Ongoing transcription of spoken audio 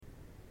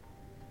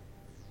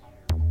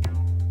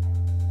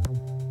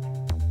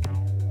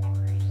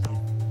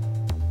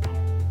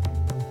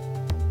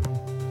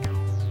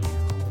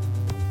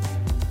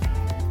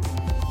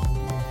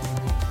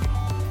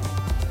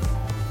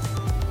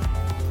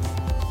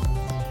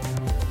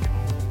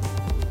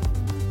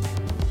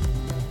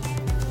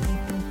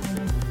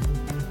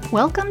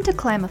Welcome to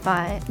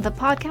Climify, the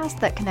podcast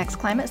that connects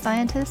climate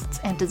scientists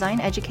and design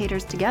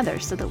educators together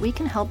so that we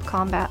can help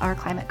combat our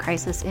climate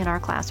crisis in our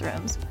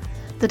classrooms.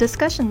 The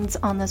discussions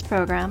on this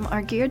program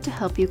are geared to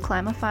help you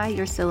climify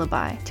your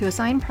syllabi to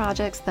assign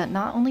projects that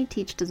not only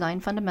teach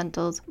design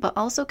fundamentals, but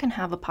also can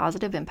have a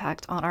positive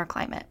impact on our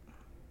climate.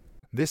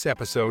 This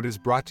episode is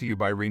brought to you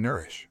by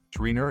Renourish.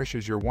 Renourish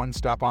is your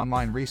one-stop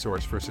online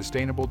resource for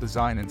sustainable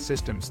design and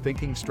systems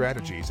thinking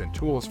strategies and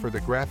tools for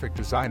the graphic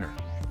designer.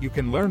 You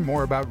can learn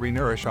more about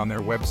Renourish on their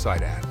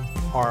website at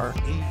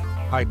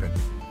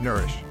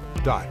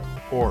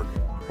re-nourish.org,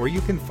 or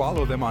you can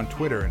follow them on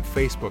Twitter and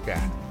Facebook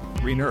at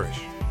Renourish.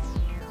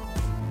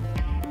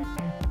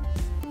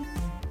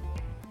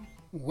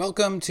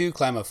 Welcome to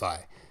Climify.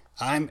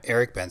 I'm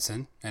Eric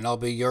Benson, and I'll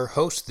be your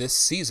host this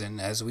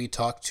season as we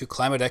talk to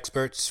climate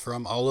experts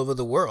from all over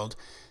the world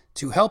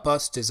to help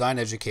us design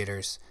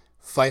educators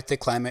fight the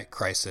climate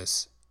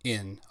crisis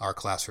in our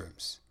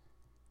classrooms.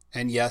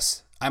 And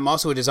yes, I'm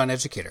also a design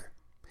educator.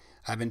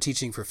 I've been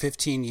teaching for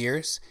 15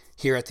 years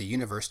here at the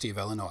University of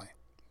Illinois.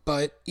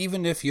 But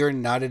even if you're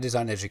not a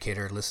design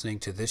educator listening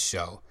to this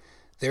show,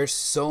 there's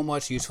so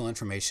much useful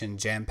information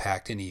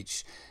jam-packed in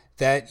each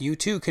that you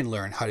too can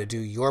learn how to do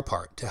your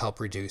part to help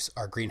reduce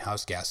our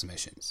greenhouse gas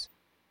emissions.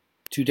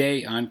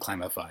 Today on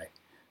Climify,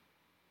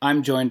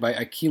 I'm joined by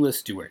Akila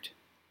Stewart,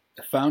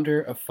 the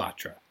founder of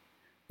Fatra,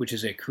 which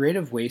is a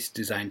creative waste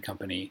design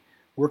company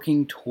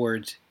working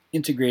towards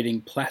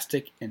integrating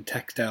plastic and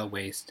textile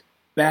waste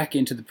back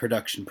into the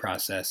production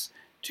process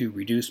to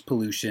reduce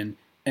pollution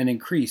and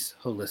increase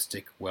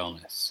holistic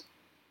wellness.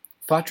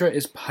 Fatra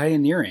is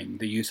pioneering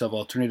the use of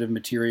alternative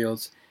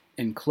materials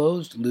and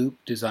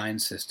closed-loop design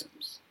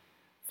systems.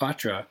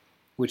 Fatra,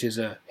 which is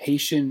a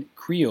Haitian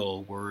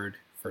Creole word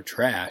for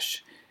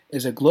trash,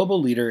 is a global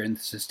leader in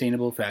the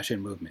sustainable fashion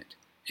movement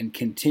and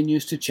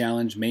continues to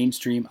challenge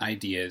mainstream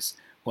ideas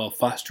while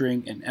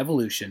fostering an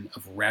evolution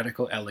of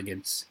radical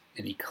elegance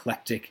and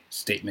eclectic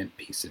statement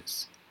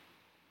pieces.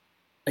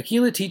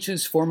 Akila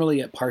teaches formally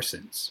at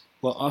Parsons,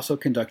 while also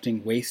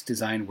conducting waste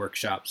design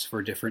workshops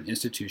for different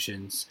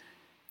institutions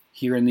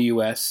here in the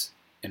U.S.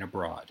 and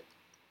abroad.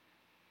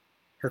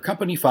 Her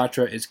company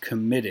Fatra is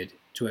committed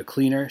to a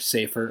cleaner,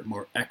 safer,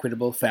 more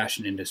equitable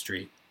fashion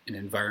industry and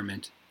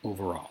environment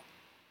overall.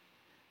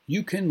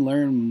 You can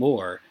learn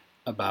more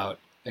about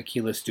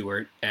Akila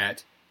Stewart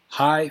at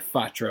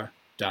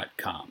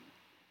hifatra.com.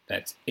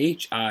 That's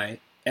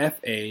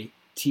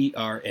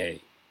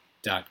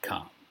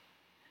HIFATRA.com.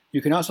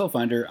 You can also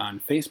find her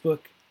on Facebook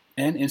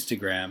and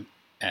Instagram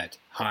at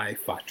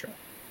hifatra.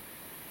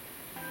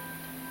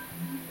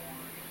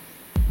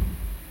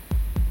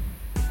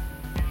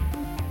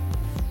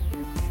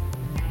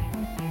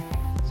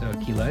 So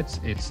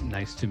Akila, it's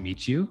nice to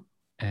meet you,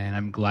 and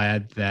I'm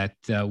glad that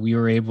we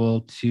were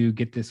able to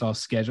get this all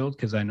scheduled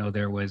because I know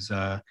there was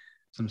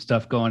some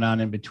stuff going on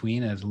in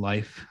between as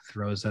life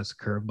throws us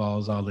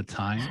curveballs all the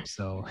time.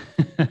 So,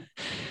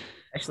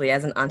 especially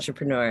as an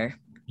entrepreneur,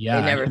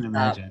 yeah, never I can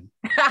imagine.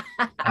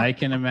 I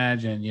can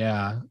imagine,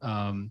 yeah.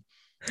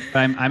 But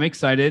I'm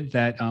excited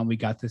that we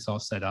got this all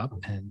set up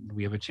and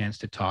we have a chance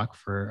to talk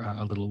for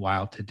a little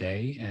while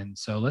today. And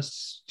so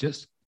let's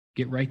just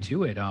get right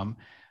to it.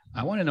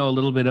 I want to know a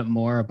little bit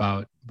more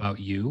about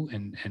you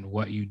and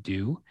what you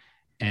do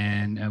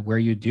and where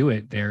you do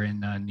it there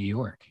in New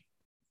York.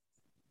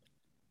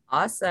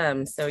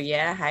 Awesome. So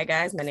yeah, hi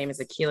guys, my name is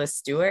Akila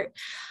Stewart.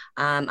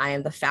 I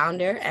am the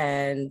founder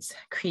and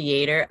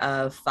creator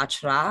of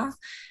Fatra.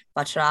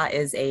 Fatra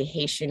is a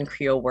Haitian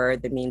Creole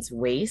word that means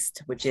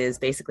waste, which is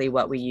basically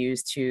what we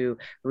use to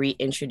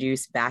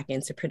reintroduce back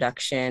into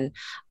production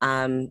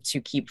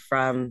to keep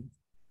from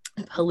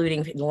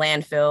polluting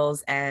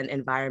landfills and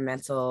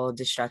environmental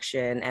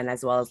destruction, and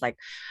as well as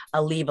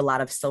alleviate a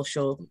lot of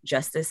social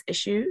justice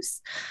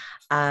issues.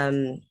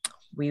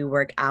 We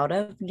work out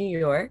of New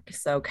York.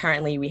 So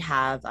currently we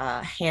have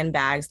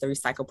handbags, the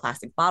recycled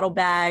plastic bottle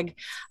bag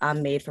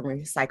made from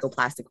recycled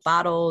plastic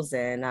bottles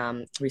and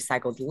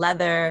recycled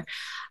leather.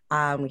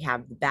 We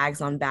have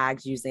bags on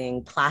bags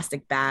using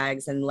plastic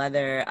bags and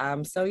leather.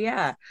 So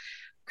yeah,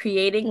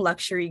 creating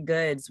luxury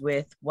goods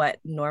with what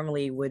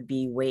normally would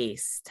be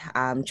waste,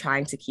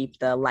 trying to keep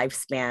the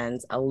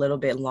lifespans a little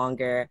bit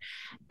longer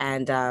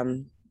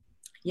and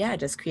yeah,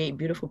 just create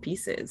beautiful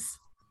pieces.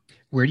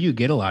 Where do you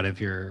get a lot of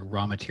your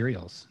raw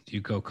materials? Do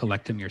you go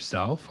collect them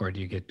yourself or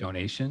do you get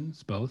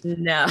donations, both?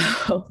 No,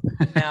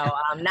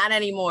 not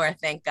anymore,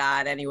 thank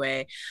God,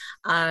 anyway.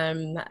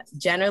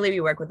 Generally, we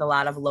work with a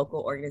lot of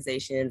local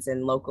organizations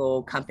and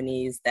local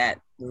companies that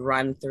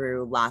run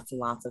through lots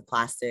and lots of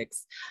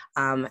plastics.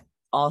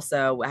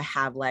 Also, I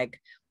have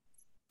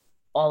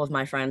all of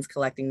my friends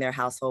collecting their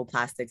household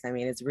plastics. I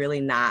mean, it's really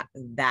not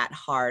that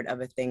hard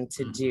of a thing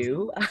to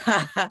do.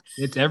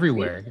 It's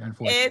everywhere,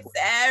 unfortunately.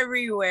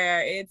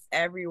 It's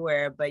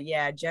everywhere. But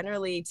yeah,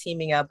 generally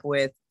teaming up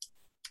with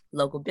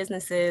local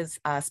businesses,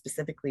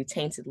 specifically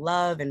Tainted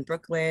Love in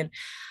Brooklyn.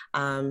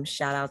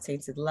 Shout out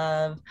Tainted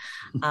Love,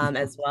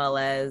 as well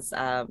as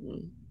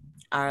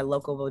our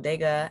local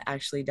bodega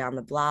actually down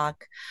the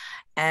block.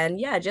 And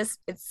yeah, just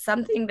it's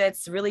something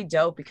that's really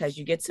dope because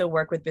you get to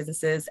work with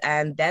businesses,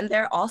 and then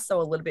they're also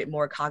a little bit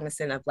more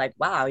cognizant of like,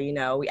 wow,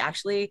 we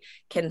actually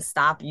can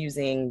stop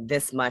using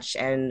this much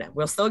and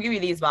we'll still give you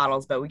these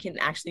bottles, but we can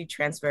actually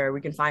transfer,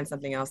 we can find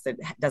something else that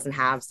doesn't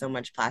have so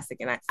much plastic.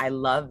 And I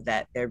love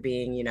that they're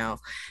being,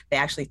 they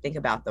actually think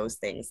about those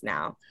things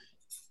now.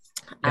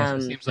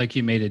 Yes, it seems like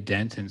you made a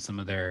dent in some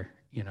of their,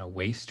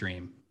 waste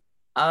stream.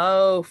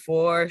 Oh,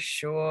 for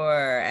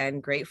sure.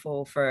 And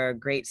grateful for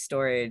great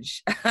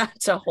storage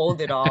to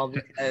hold it all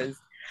because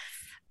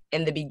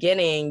in the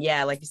beginning,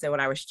 yeah, like you said, when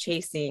I was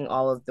chasing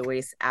all of the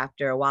waste,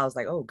 after a while, I was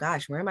like, oh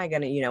gosh, where am I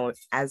going to,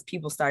 as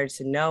people started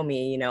to know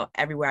me,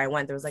 everywhere I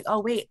went, there was like,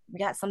 oh, wait, we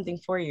got something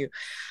for you.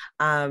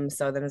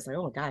 So then it's like,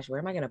 oh my gosh, where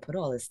am I going to put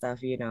all this stuff?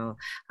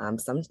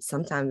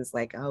 Sometimes it's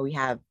like, oh, we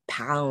have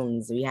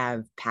pounds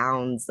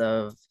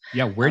of.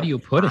 Yeah. Where do you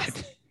put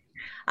it?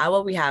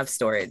 Well, we have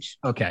storage.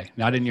 Okay.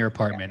 Not in your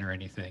apartment or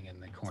anything in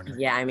the corner.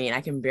 Yeah. I mean,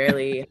 I can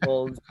barely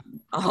hold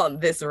all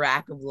this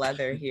rack of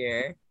leather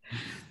here.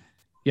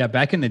 Yeah.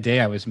 Back in the day,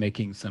 I was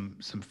making some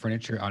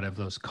furniture out of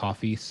those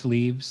coffee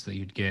sleeves that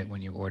you'd get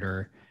when you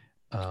order,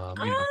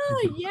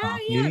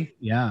 coffee.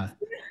 Yeah.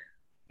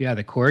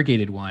 The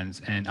corrugated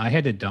ones. And I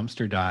had to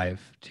dumpster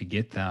dive to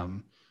get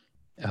them.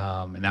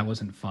 And that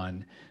wasn't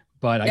fun.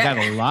 But I got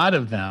a lot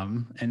of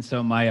them. And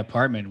so my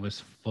apartment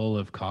was full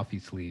of coffee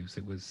sleeves.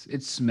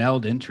 It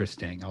smelled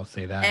interesting. I'll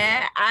say that.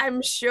 And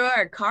I'm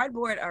sure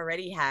cardboard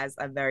already has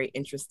a very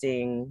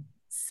interesting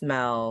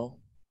smell.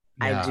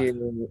 Yeah. I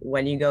do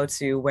when you go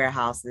to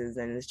warehouses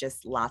and it's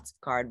just lots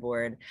of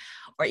cardboard,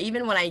 or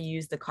even when I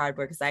use the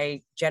cardboard, because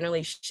I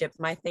generally ship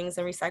my things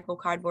in recycled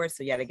cardboard.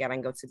 So yet again, I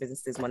go to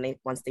businesses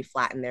once they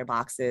flatten their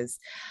boxes,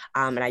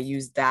 and I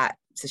use that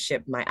to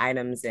ship my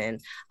items in.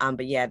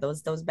 But yeah,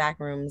 those back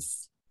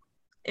rooms.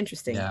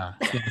 Interesting. Yeah.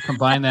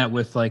 Combine that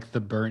with like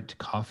the burnt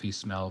coffee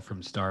smell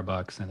from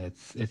Starbucks, and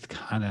it's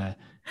kind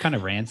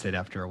of rancid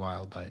after a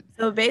while. But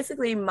so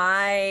basically,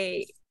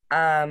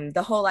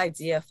 the whole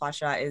idea of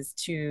Fatra is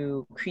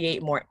to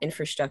create more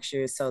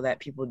infrastructure so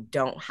that people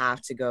don't have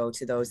to go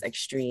to those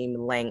extreme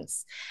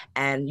lengths,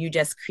 and you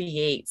just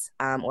create,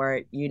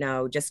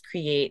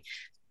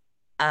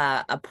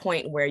 a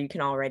point where you can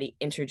already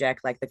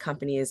interject, like the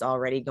company is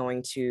already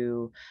going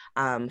to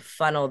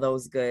funnel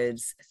those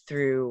goods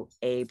through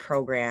a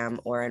program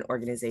or an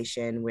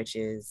organization, which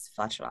is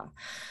Fatra.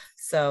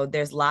 So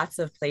there's lots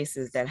of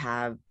places that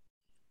have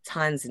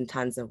tons and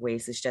tons of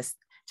waste. It's just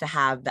to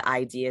have the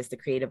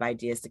creative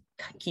ideas to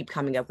keep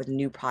coming up with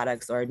new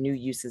products or new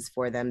uses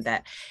for them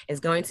that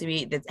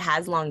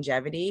has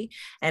longevity.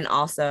 And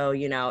also,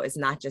 it's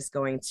not just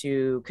going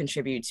to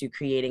contribute to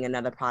creating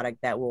another product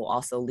that will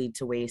also lead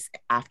to waste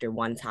after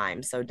one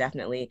time. So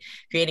definitely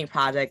creating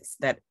products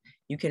that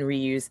you can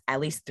reuse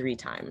at least 3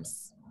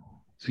 times.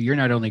 So you're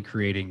not only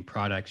creating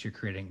products, you're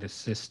creating the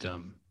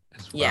system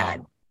as well. Yeah,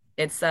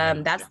 it's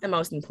that's the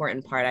most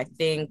important part. I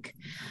think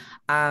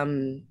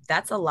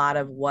that's a lot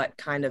of what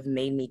kind of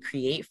made me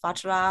create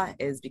Fatra,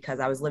 is because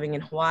I was living in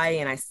Hawaii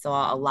and I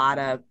saw a lot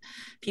of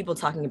people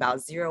talking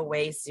about zero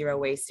waste.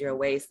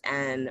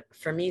 And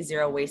for me,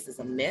 zero waste is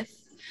a myth.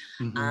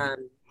 Mm-hmm.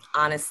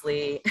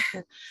 Honestly,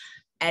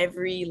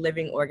 every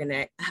living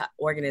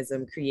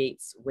organism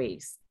creates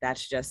waste.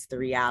 That's just the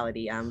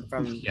reality.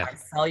 From our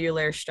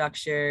cellular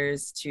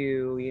structures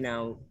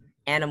to,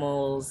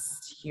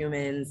 animals,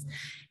 humans.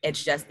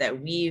 It's just that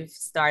we've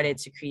started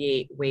to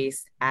create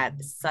waste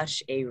at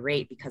such a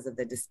rate because of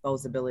the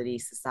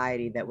disposability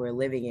society that we're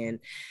living in.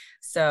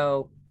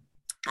 So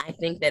I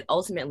think that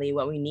ultimately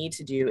what we need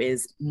to do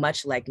is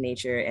much like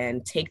nature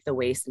and take the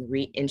waste and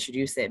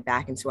reintroduce it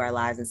back into our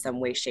lives in some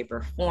way, shape,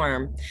 or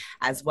form,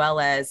 as well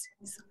as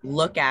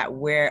look at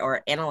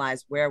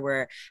analyze where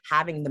we're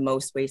having the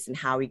most waste and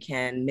how we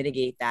can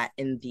mitigate that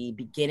in the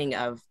beginning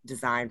of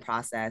design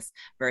process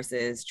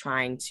versus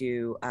trying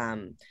to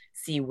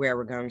see where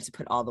we're going to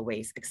put all the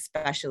waste,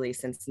 especially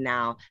since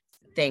now,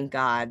 thank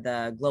God,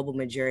 the global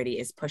majority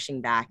is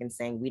pushing back and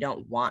saying we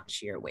don't want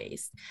sheer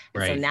waste.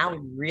 Right. So now we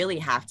really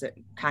have to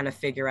kind of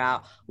figure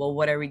out, well,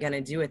 what are we going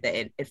to do with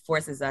it? It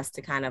forces us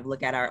to kind of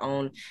look at our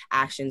own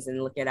actions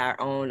and look at our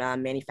own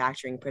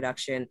manufacturing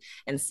production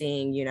and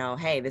seeing,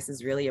 hey, this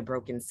is really a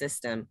broken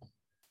system.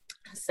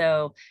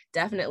 So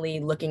definitely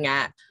looking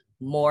at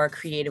more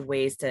creative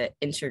ways to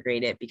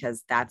integrate it,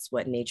 because that's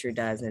what nature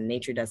does, and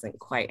nature doesn't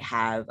quite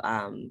have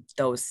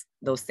those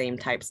same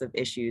types of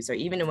issues, or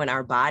even when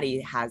our body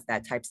has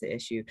that types of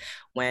issue,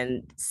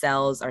 when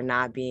cells are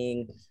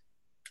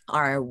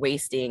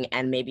wasting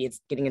and maybe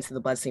it's getting into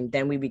the bloodstream,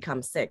 then we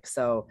become sick.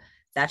 So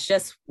that's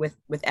just with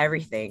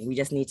everything. We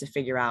just need to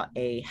figure out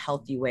a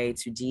healthy way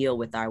to deal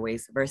with our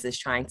waste versus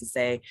trying to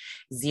say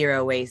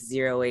zero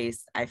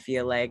waste. I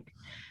feel like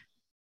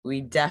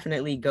we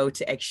definitely go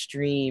to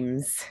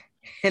extremes.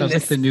 Sounds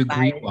like the new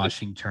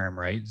greenwashing term,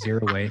 right? Zero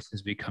waste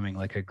is becoming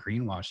like a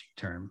greenwashing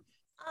term.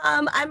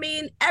 I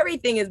mean,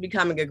 everything is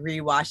becoming a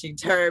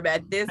greenwashing term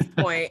at this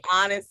point,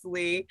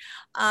 honestly.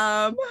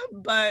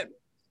 But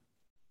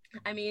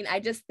I mean, I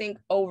just think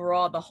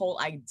overall the whole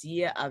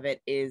idea of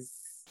it is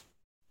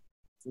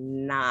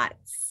not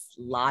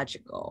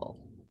logical.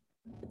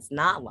 It's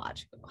not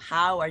logical.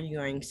 How are you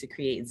going to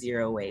create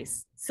zero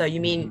waste? So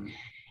you mean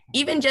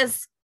even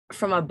just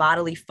from a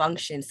bodily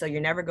function, so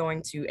you're never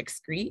going to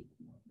excrete?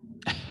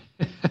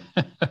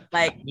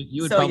 Like,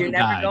 so you're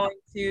never going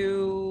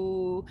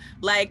to,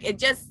 like, it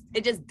just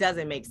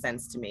doesn't make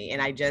sense to me.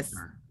 And I just,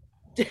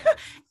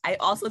 I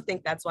also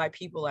think that's why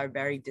people are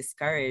very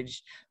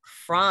discouraged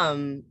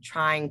from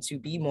trying to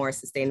be more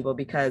sustainable,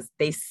 because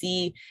they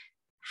see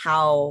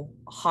how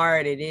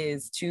hard it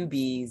is to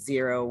be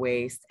zero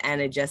waste,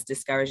 and it just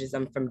discourages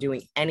them from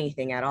doing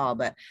anything at all.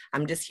 But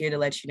I'm just here to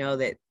let you know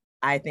that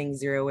I think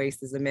zero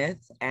waste is a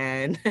myth,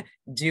 and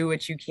do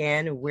what you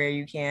can where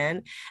you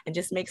can, and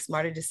just make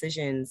smarter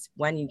decisions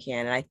when you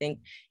can. And I think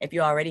if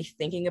you're already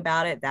thinking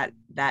about it,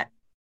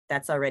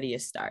 that's already a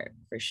start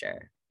for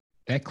sure.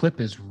 That clip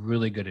is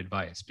really good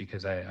advice,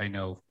 because I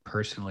know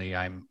personally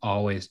I'm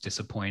always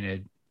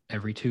disappointed.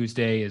 Every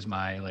Tuesday is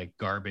my like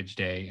garbage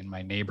day in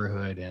my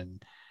neighborhood,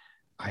 and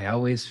I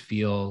always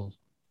feel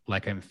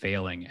like I'm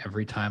failing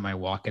every time I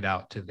walk it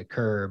out to the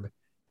curb,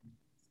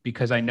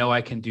 because I know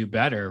I can do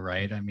better,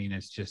 right? I mean,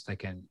 it's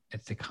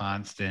a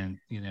constant,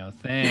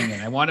 thing.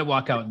 And I want to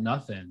walk out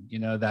nothing,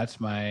 that's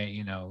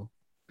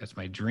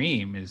my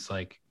dream, is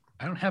like,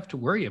 I don't have to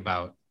worry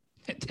about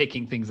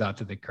taking things out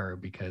to the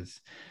curb, because,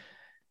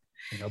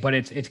 but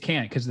it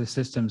can't, because the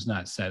system's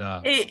not set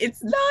up.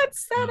 It's not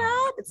set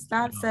up. It's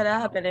not set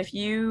up. And if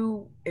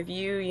you,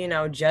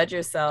 judge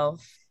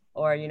yourself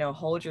or,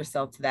 hold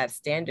yourself to that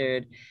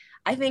standard,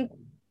 I think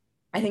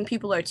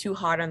people are too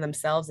hard on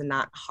themselves and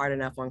not hard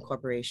enough on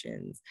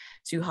corporations,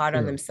 too hard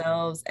on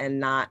themselves and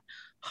not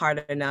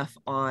hard enough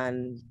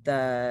on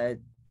the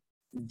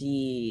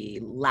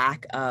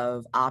lack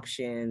of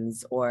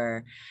options,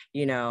 or,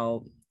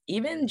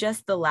 even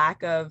just the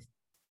lack of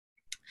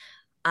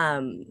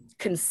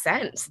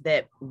consent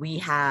that we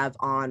have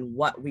on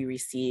what we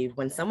receive.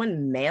 When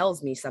someone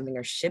mails me something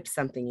or ships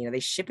something, they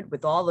ship it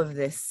with all of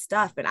this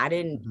stuff and I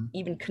didn't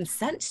even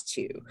consent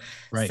to.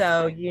 Right.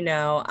 So,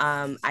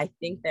 I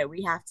think that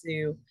we have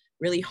to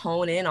really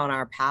hone in on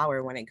our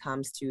power when it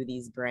comes to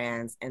these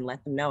brands and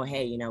let them know,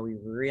 hey, we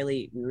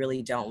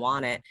really don't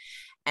want it,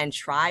 and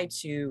try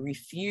to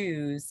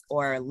refuse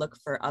or look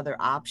for other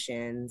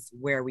options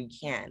where we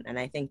can. And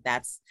I think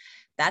that's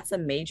a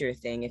major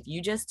thing. If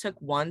you just took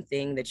one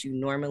thing that you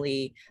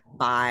normally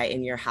buy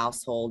in your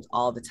household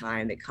all the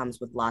time that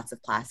comes with lots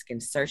of plastic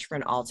and search for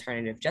an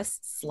alternative,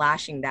 just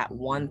slashing that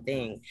one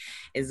thing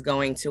is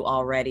going to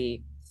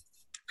already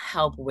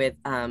help with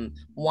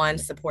one,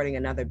 supporting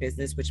another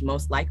business, which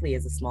most likely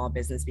is a small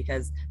business,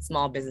 because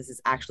small businesses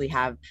actually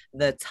have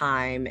the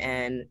time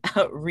and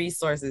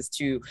resources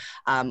to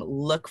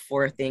look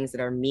for things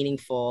that are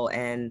meaningful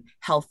and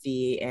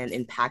healthy and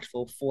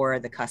impactful for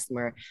the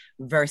customer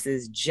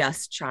versus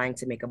just trying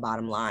to make a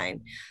bottom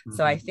line.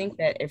 So I think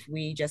that if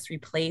we just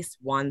replace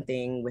one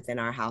thing within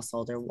our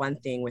household or one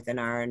thing within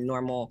our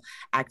normal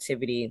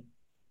activity,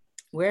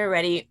 we're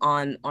already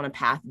on a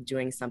path of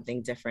doing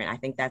something different. I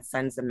think that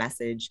sends a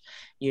message,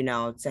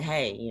 to,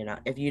 hey,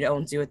 if you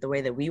don't do it the way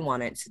that we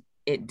want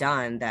it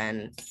done,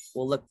 then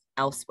we'll look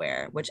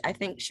elsewhere, which I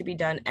think should be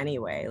done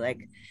anyway.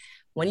 Like,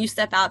 when you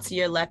step out to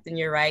your left and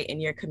your right in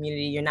your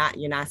community, you're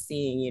not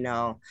seeing,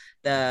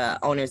 the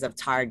owners of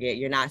Target.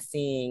 You're not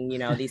seeing,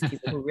 these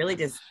people who really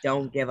just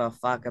don't give a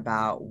fuck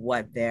about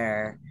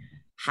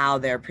how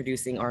they're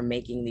producing or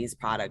making these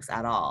products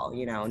at all.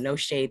 No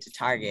shade to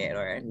Target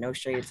or no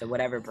shade to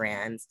whatever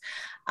brands.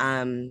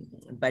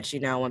 But,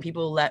 when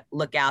people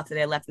look out to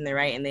their left and their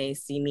right and they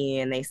see me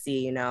and they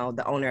see,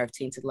 the owner of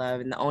Tainted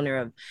Love and the owner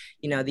of,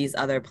 these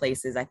other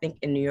places, I think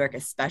in New York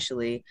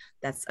especially,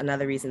 that's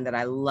another reason that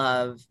I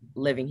love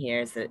living here,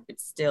 is that it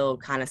still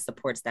kind of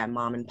supports that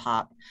mom and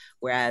pop.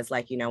 Whereas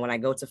like, when I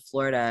go to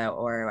Florida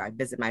or I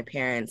visit my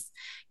parents,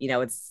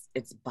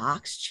 it's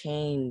box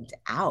chained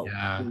out.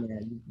 Yeah.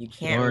 You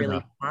can't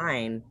really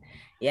find,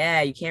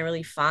 you can't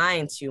really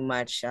find too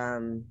much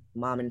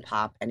mom and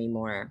pop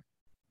anymore.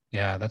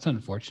 Yeah, that's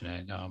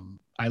unfortunate.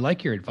 I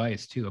like your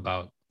advice too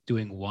about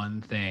doing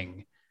one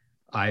thing.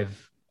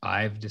 I've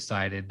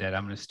decided that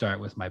I'm going to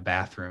start with my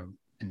bathroom.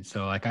 And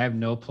so like, I have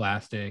no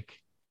plastic,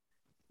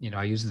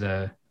 I use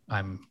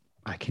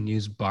I can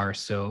use bar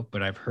soap,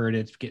 but I've heard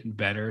it's getting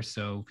better.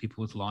 So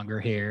people with longer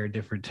hair,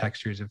 different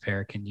textures of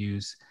hair, can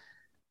use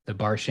the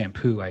bar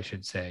shampoo, I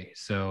should say.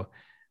 So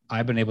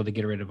I've been able to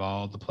get rid of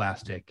all the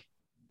plastic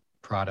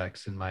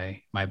products in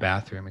my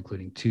bathroom,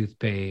 including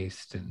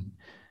toothpaste and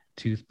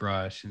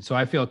toothbrush. And so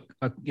I feel,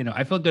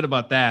 I feel good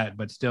about that,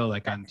 but still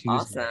like on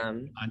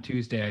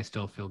Tuesday, I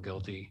still feel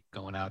guilty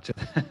going out to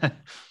that.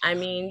 I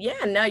mean,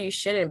 no, you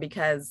shouldn't,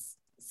 because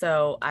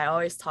so I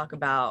always talk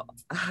about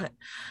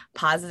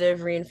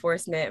positive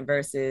reinforcement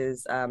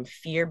versus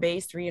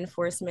fear-based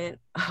reinforcement,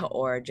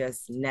 or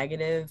just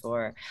negative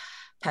or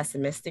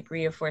pessimistic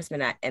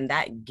reinforcement, and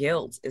that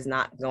guilt is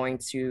not going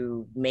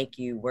to make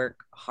you work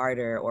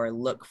harder or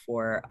look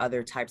for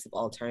other types of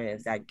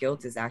alternatives. That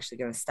guilt is actually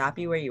going to stop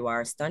you where you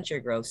are, stunt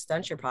your growth,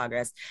 stunt your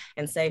progress,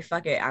 and say,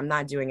 fuck it, I'm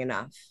not doing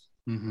enough.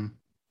 Mm-hmm.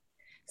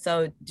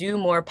 So do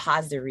more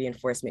positive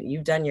reinforcement.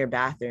 You've done your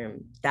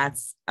bathroom.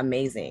 That's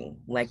amazing.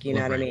 Like, you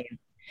know what I mean?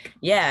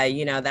 Yeah,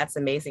 you know, that's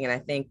amazing. And I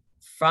think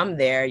from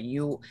there,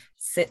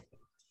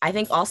 I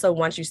think also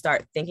once you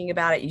start thinking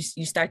about it,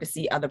 you start to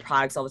see other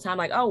products all the time.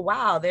 Like, oh,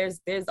 wow, there's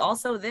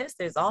also this,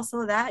 there's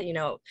also that, you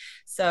know.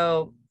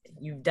 So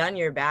you've done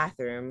your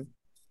bathroom.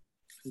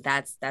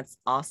 That's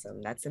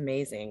awesome. That's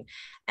amazing.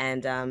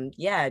 And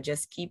yeah,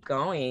 just keep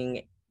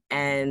going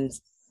and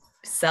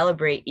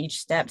celebrate each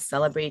step,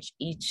 celebrate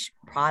each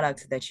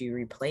product that you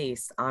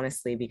replace,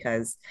 honestly,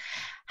 because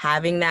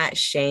having that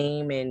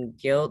shame and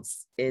guilt,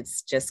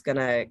 it's just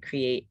gonna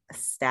create a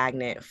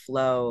stagnant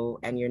flow,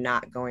 and you're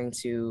not going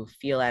to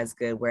feel as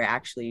good, where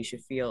actually you should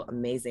feel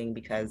amazing,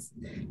 because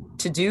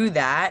to do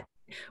that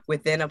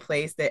within a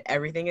place that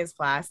everything is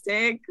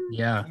plastic,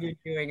 yeah, you're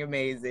doing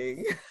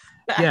amazing.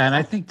 Yeah, and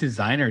I think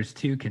designers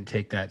too can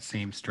take that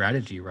same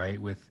strategy,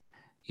 right? With,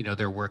 you know,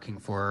 they're working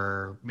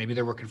for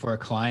a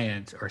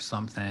client or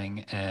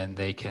something, and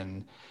they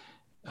can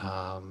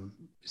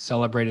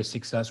celebrate a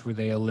success where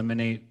they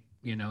eliminate,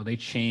 you know, they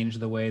change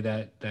the way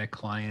that that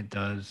client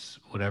does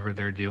whatever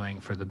they're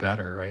doing for the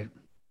better, right?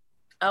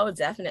 Oh,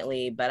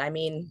 definitely. But I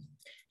mean,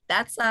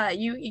 that's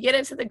you get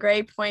into the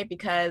great point,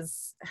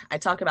 because I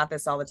talk about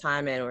this all the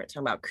time, and we're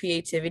talking about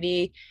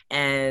creativity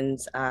and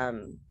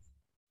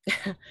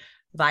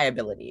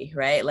viability,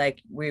 right?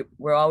 Like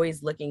we're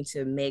always looking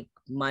to make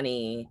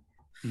money.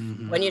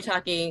 Mm-hmm. When you're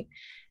talking,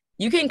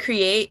 you can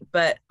create,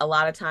 but a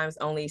lot of times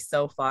only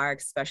so far,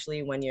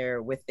 especially when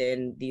you're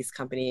within these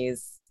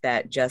companies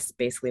that just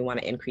basically want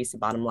to increase the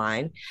bottom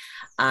line.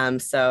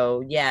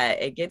 So yeah,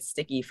 it gets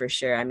sticky for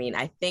sure. I mean,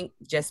 I think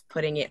just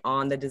putting it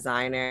on the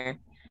designer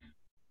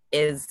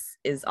is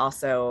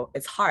also,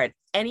 it's hard.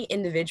 Any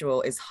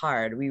individual is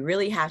hard. We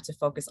really have to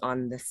focus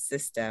on the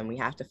system. We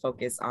have to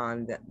focus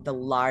on the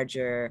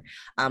larger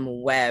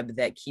web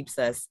that keeps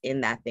us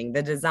in that thing.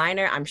 The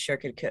designer, I'm sure,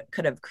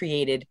 could have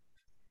created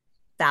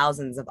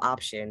thousands of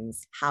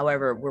options.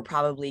 However, we're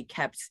probably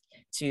kept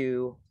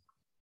to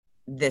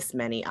this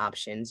many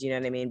options, you know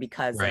what I mean,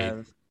 because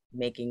of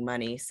making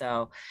money.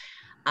 So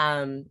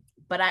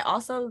but I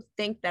also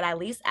think that at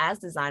least as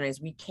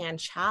designers, we can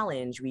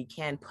challenge, we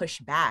can push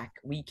back,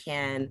 we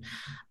can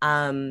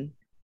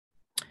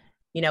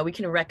you know, we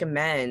can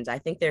recommend. I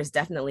think there's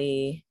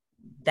definitely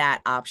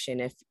that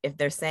option. If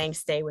they're saying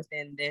stay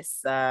within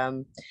this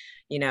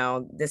you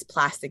know, this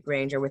plastic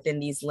range or within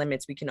these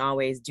limits, we can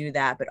always do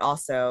that, but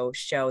also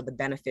show the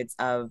benefits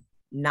of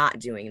not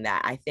doing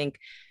that. I think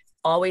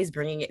always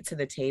bringing it to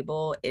the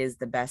table is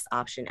the best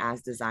option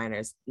as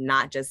designers,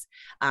 not just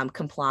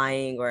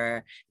complying,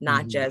 or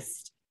not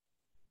just,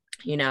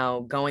 you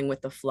know, going with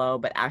the flow,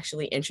 but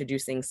actually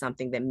introducing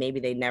something that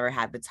maybe they never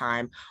had the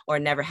time or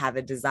never had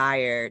the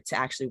desire to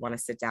actually want to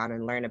sit down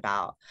and learn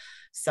about.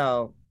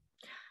 So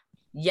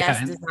yes,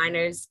 yeah,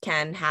 designers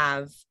can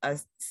have a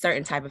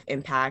certain type of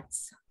impact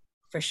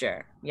for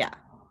sure. Yeah.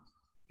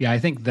 Yeah, I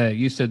think that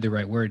you said the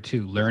right word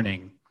too,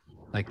 learning.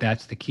 Like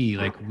that's the key.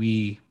 Like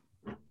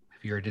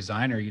if you're a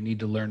designer, you need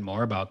to learn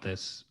more about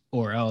this,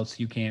 or else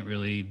you can't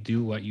really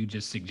do what you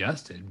just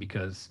suggested,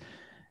 because,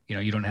 you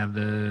know, you don't have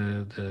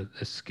the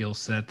skill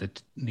set, that,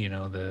 you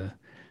know, the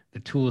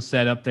tool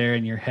set up there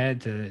in your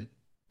head to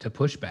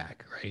push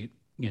back, right?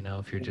 You know,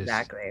 if you're just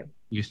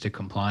used to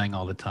complying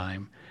all the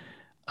time.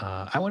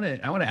 I want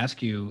to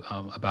ask you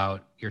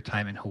about your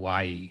time in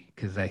Hawaii,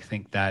 because I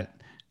think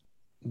that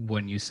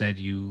when you said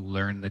you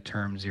learned the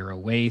term zero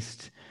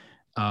waste,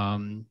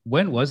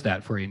 when was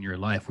that for you in your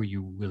life? Were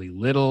you really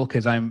little?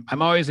 Because I'm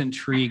always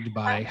intrigued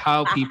by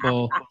how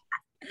people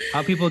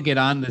get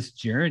on this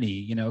journey,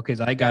 you know, because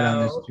I got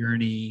on this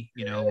journey,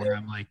 you know, where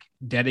I'm like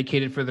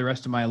dedicated for the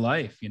rest of my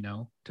life, you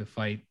know, to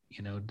fight,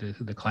 you know,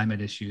 the climate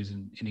issues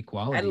and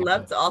inequality. I'd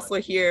love to also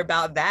hear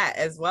about that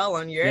as well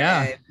on your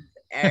end,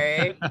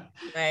 Eric.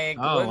 Like,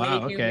 what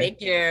made you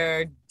make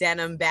your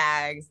denim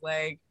bags?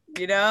 Like,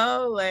 you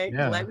know, like,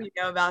 let me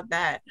know about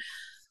that.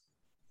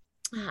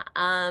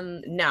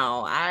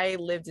 No, I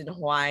lived in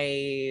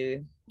Hawaii.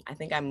 I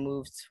think I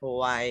moved to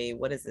Hawaii.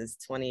 What is this,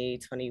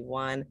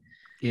 2021?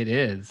 It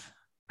is.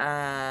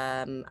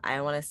 I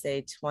want to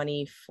say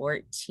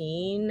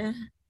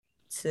 2014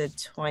 to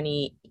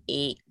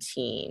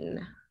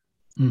 2018.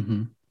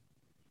 Mm-hmm.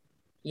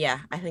 Yeah,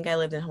 I think I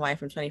lived in Hawaii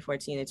from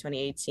 2014 to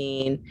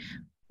 2018,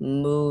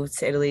 moved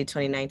to Italy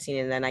 2019,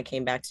 and then I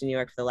came back to New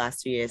York for the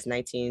last 2 years,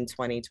 19,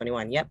 20,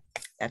 21. Yep,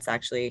 that's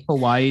actually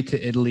Hawaii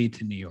to Italy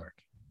to New York.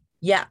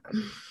 Yeah.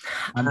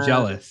 I'm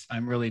jealous.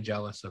 I'm really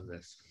jealous of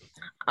this.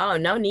 Oh,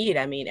 no need.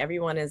 I mean,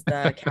 everyone is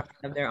the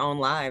captain of their own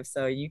lives,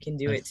 so you can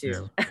do it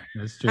too.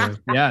 That's true.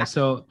 Yeah.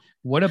 So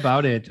what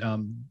about it?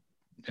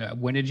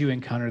 When did you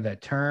encounter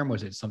that term?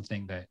 Was it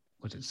something that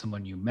Was it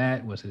someone you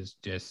met? Was it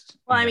just?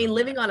 Well, I mean,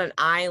 living on an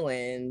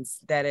island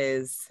that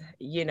is,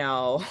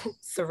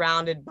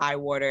 surrounded by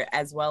water,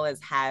 as well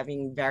as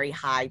having very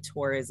high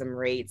tourism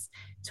rates,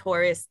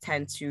 tourists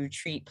tend to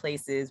treat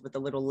places with a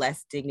little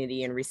less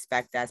dignity and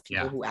respect as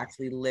people who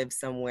actually live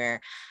somewhere.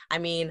 I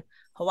mean,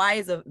 Hawaii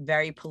is a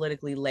very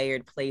politically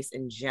layered place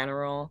in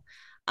general,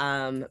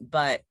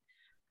 but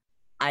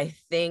I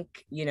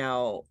think,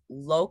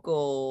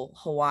 local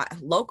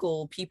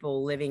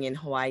people living in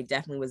Hawaii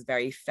definitely was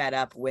very fed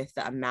up with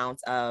the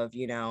amount of,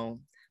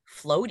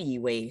 floaty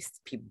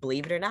waste. People,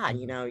 believe it or not,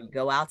 you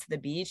go out to the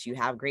beach, you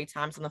have great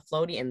times on the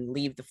floaty and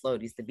leave the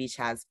floaties. The beach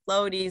has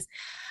floaties.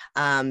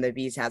 The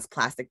beach has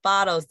plastic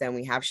bottles. Then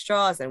we have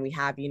straws, and we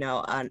have,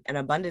 an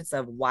abundance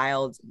of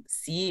wild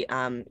sea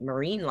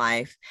marine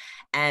life.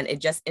 And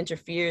it just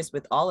interferes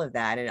with all of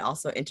that. And it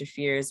also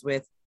interferes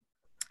with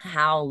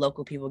how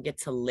local people get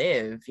to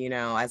live,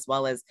 as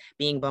well as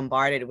being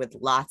bombarded with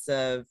lots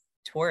of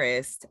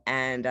tourists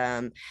and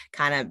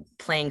kind of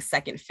playing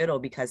second fiddle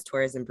because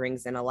tourism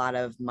brings in a lot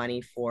of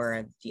money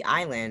for the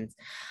island.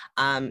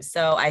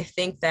 So I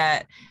think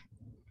that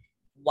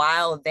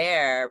while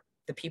there,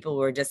 the people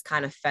were just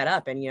kind of fed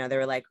up, and they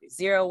were like,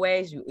 zero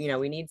waste,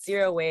 we need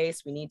zero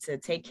waste, we need to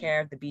take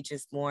care of the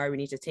beaches more,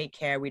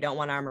 we don't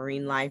want our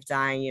marine life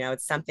dying.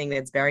 It's something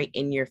that's very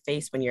in your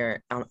face when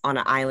you're on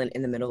an island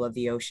in the middle of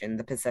the ocean,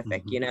 the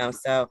Pacific.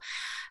 So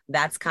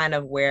that's kind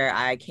of where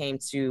I came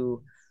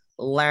to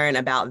learn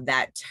about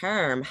that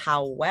term.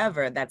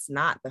 However, that's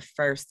not the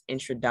first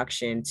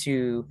introduction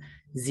to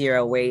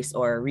zero waste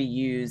or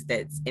reuse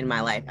that's in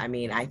my life. I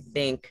mean, I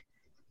think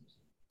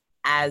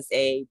as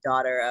a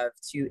daughter of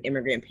two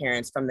immigrant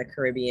parents from the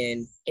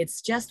Caribbean,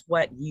 it's just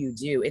what you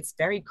do. It's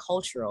very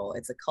cultural.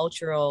 It's a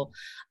cultural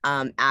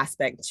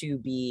aspect to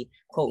be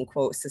quote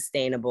unquote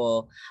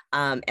sustainable.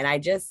 And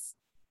I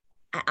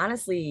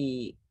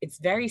honestly, it's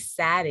very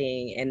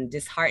saddening and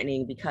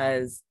disheartening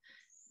because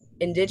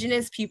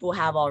Indigenous people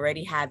have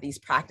already had these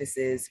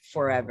practices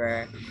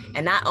forever.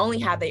 And not only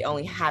have they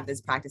only had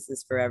these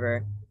practices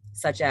forever,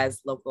 such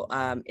as local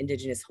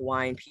Indigenous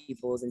Hawaiian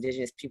peoples,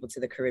 Indigenous people to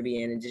the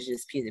Caribbean,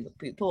 Indigenous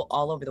people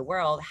all over the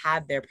world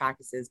have their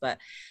practices, but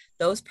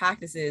those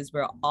practices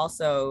were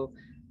also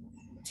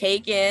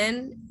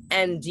taken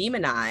and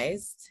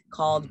demonized,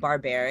 called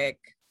barbaric,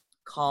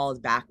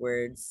 called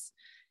backwards,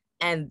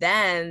 and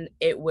then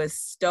it was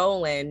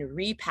stolen,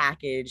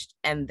 repackaged,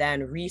 and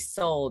then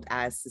resold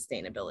as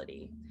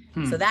sustainability.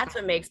 So that's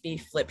what makes me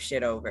flip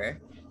shit over.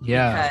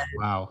 Yeah,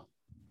 wow.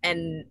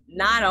 And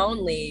not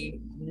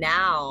only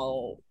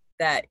now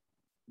that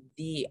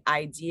the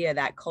idea,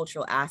 that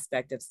cultural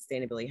aspect of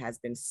sustainability has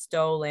been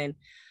stolen,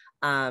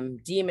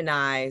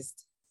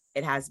 demonized,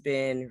 it has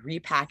been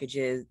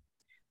repackaged,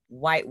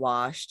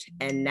 whitewashed,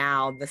 and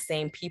now the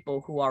same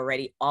people who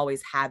already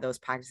always had those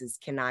practices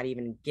cannot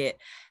even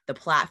get the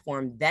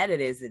platform that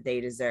it is that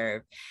they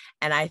deserve.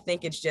 And I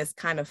think it's just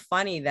kind of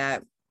funny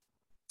that,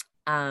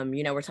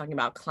 we're talking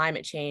about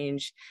climate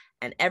change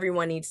and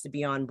everyone needs to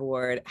be on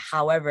board.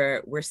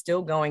 However, we're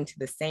still going to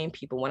the same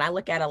people. When I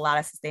look at a lot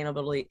of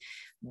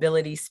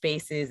sustainability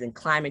spaces and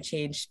climate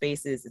change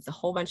spaces, it's a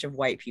whole bunch of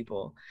white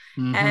people.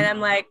 And I'm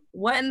like,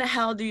 what in the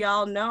hell do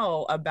y'all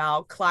know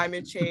about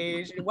climate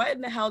change? And what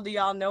in the hell do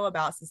y'all know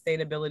about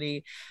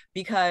sustainability?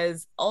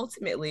 Because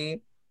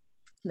ultimately,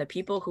 the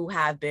people who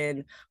have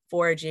been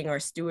foraging or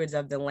stewards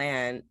of the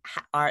land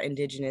are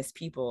Indigenous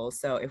people.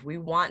 So if we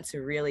want to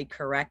really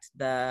correct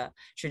the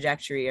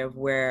trajectory of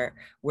where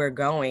we're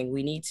going,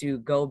 we need to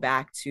go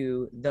back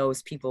to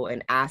those people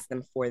and ask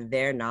them for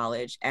their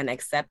knowledge and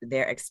accept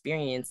their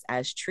experience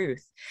as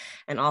truth.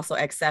 And also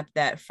accept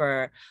that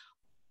for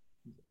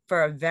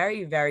a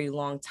very, very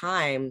long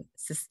time,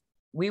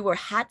 we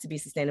had to be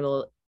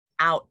sustainable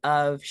out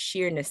of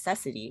sheer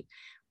necessity.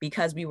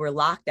 Because we were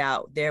locked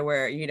out. There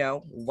were,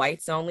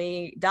 whites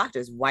only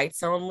doctors,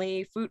 whites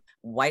only food,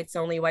 whites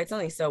only.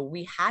 So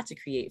we had to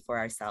create for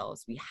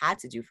ourselves. We had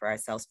to do for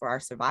ourselves for our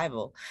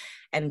survival.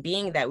 And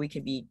being that we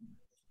could be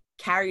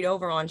carried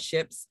over on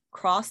ships,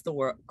 cross the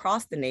world,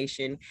 cross the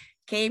nation,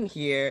 came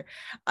here,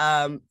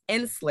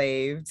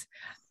 enslaved,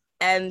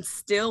 and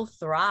still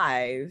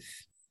thrive,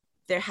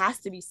 there has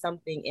to be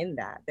something in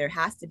that. There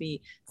has to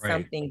be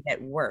something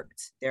that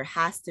worked. There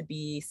has to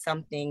be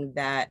something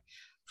that,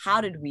 how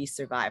did we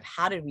survive?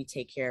 How did we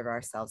take care of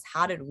ourselves?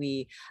 How did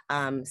we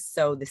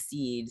sow the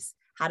seeds?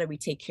 How did we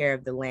take care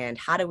of the land?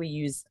 How do we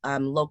use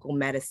local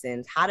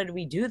medicines? How did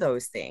we do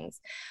those things?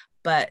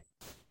 But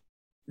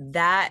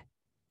that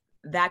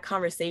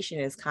conversation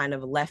is kind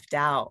of left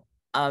out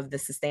of the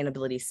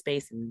sustainability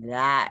space. And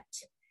that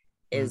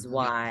is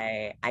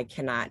why I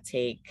cannot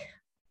take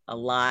a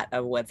lot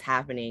of what's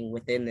happening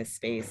within this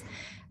space,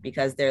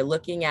 because they're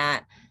looking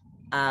at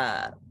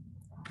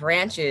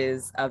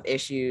branches of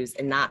issues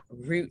and not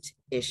root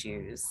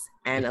issues.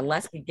 And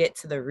unless we get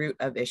to the root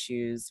of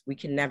issues, we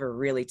can never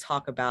really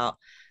talk about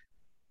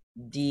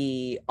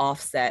the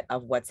offset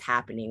of what's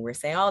happening. We're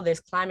saying, oh, there's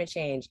climate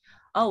change.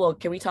 Oh, well,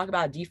 can we talk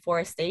about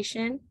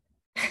deforestation?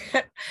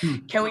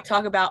 Can we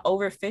talk about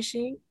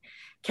overfishing?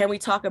 Can we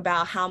talk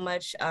about how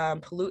much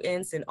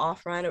pollutants and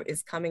off-run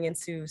is coming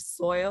into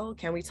soil?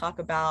 Can we talk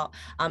about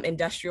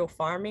industrial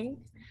farming?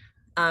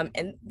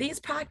 And these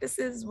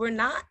practices were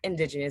not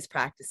indigenous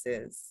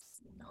practices.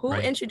 Who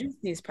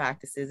introduced these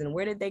practices and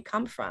where did they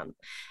come from?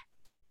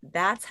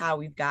 That's how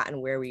we've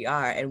gotten where we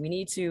are. And we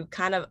need to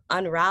kind of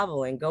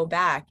unravel and go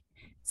back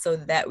so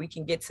that we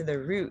can get to the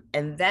root,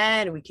 and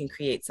then we can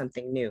create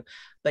something new.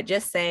 But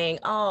just saying,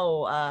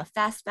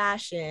 fast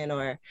fashion,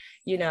 or,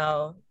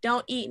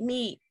 don't eat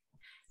meat,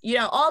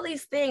 all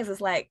these things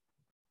is like,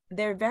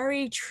 they're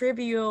very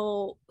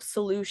trivial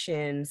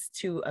solutions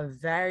to a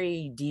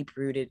very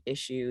deep-rooted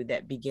issue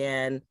that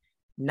began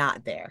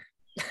not there.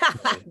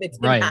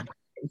 Right.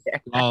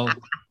 Oh,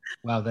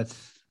 wow, that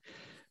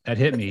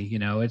hit me.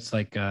 It's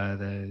like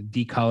the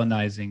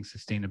decolonizing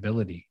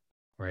sustainability,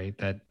 right?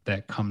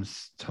 That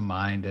comes to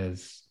mind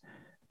as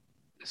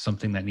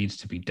something that needs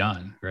to be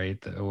done,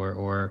 right?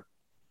 Or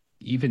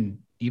even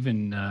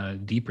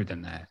deeper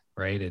than that,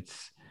 right?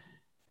 It's,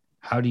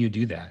 how do you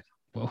do that?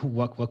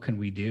 What can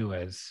we do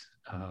as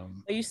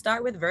you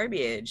start with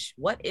verbiage.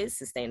 What is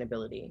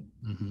sustainability?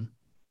 Mm-hmm.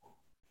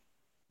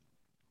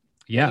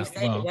 Yeah.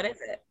 What is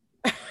it?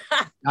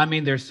 I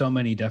mean, there's so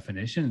many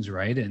definitions,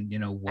 right? And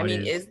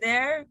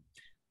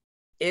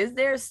is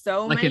there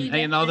so like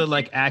many in all the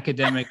like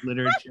academic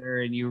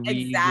literature, and you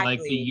read exactly.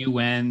 like the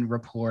UN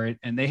report,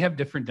 and they have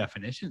different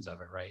definitions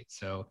of it, right?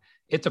 So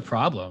it's a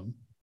problem.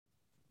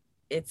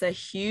 It's a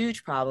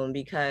huge problem,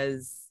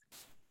 because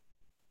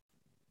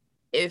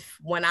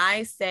when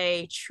I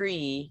say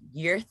tree,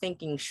 you're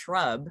thinking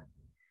shrub,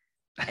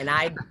 and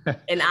I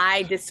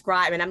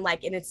describe, and I'm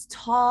like, and it's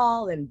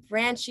tall and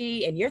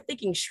branchy, and you're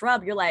thinking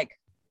shrub, you're like,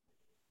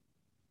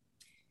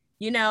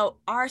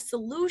 our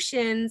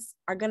solutions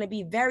are going to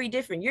be very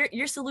different.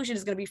 Your solution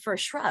is going to be for a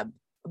shrub,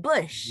 a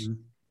bush,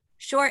 mm-hmm.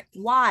 short,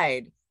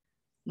 wide.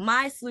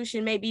 My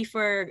solution may be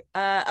for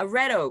a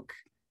red oak,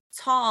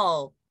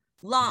 tall,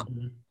 long.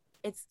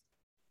 Mm-hmm.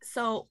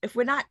 So if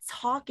we're not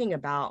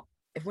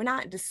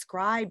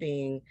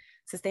describing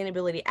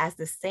sustainability as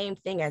the same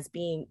thing as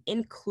being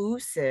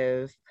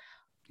inclusive,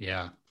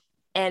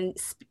 and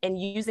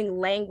using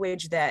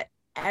language that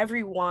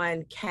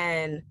everyone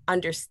can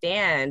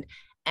understand,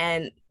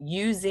 and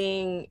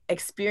using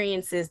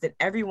experiences that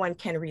everyone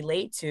can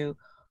relate to,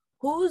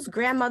 whose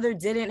grandmother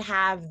didn't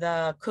have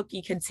the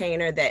cookie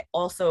container that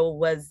also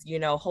was,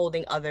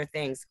 holding other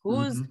things?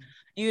 Who's,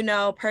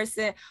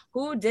 person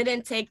who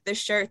didn't take the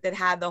shirt that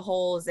had the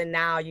holes, and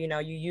now, you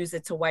use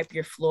it to wipe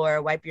your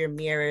floor, wipe your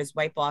mirrors,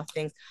 wipe off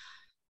things.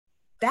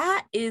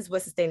 That is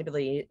what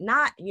sustainability,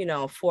 not,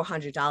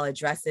 $400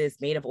 dresses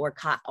made of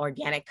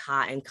organic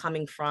cotton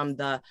coming from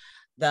the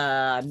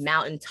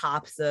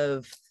mountaintops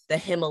of the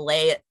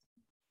Himalaya.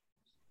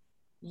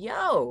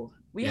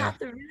 We have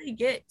to really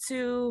get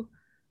to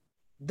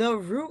the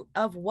root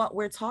of what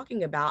we're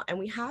talking about, and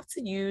we have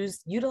to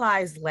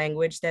utilize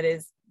language that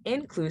is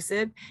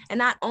inclusive. And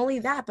not only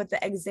that, but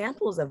the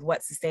examples of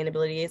what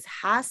sustainability is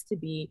has to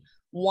be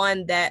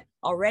one that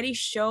already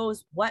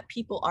shows what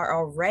people are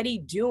already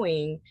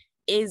doing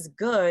is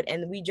good,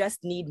 and we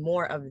just need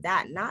more of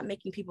that, not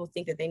making people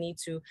think that they need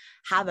to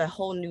have a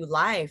whole new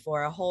life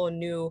or a whole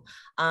new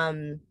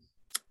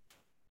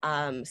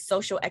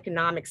social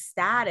economic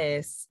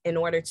status in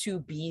order to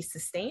be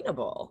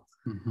sustainable.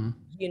 Mm-hmm.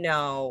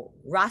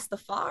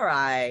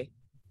 Rastafari,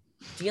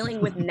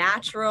 dealing with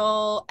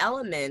natural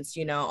elements,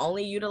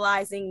 only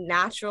utilizing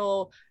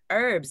natural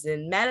herbs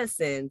and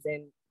medicines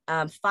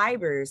and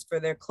fibers for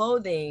their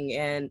clothing,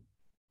 and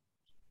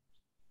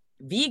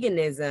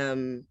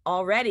veganism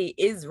already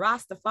is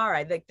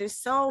Rastafari. Like, there's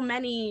so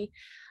many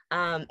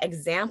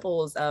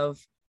examples of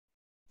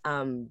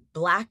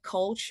Black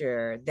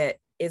culture that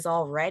is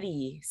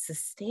already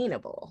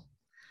sustainable.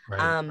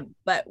 Right.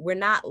 But we're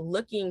not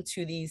looking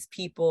to these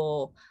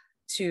people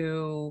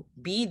to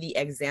be the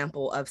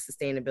example of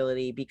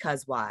sustainability,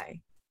 because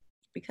why?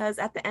 Because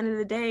at the end of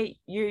the day,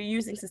 you're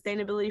using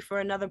sustainability for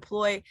another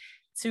ploy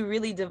to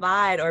really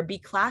divide or be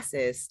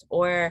classist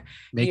or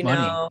make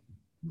money.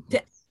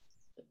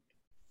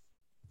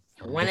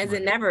 When is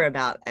it never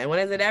about, and when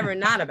is it ever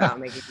not about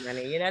making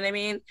money? You know what I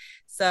mean?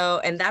 So,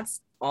 and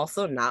that's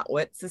also not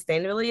what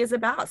sustainability is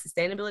about.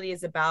 Sustainability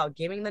is about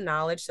giving the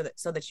knowledge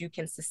so that you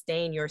can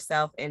sustain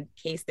yourself in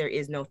case there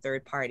is no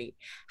third party.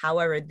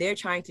 However, they're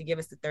trying to give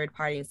us the third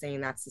party and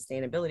saying that's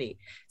sustainability.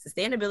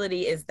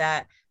 Sustainability is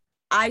that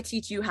I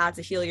teach you how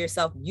to heal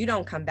yourself. You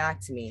don't come back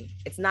to me.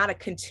 It's not a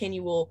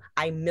continual,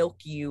 I milk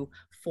you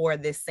for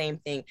this same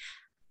thing.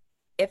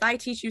 If I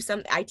teach you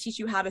something, I teach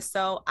you how to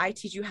sew, I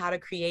teach you how to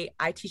create,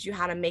 I teach you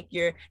how to make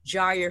your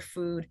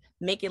food,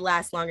 make it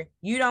last longer.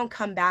 You don't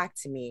come back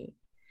to me.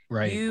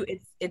 Right.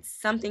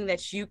 It's something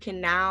that you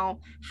can now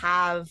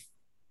have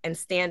and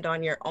stand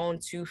on your own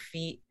 2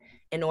 feet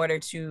in order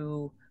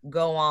to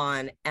go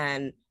on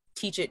and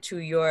teach it to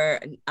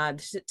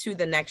to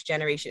the next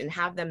generation and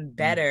have them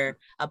better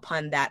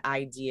upon that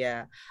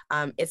idea.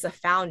 It's a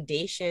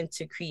foundation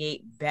to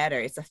create better.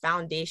 It's a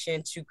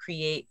foundation to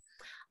create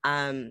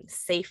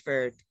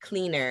safer,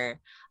 cleaner.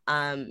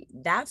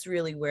 That's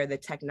really where the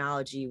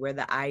technology, where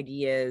the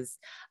ideas,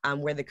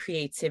 where the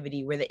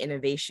creativity, where the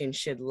innovation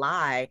should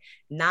lie,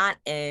 not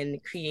in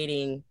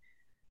creating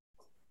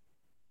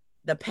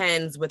the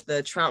pens with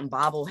the Trump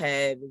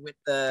bobblehead with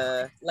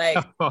the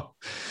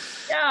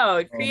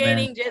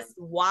creating just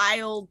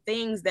wild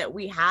things that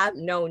we have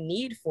no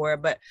need for,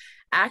 but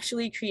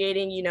actually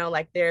creating,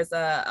 like there's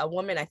a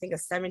woman, I think a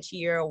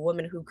 70-year-old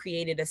woman who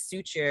created a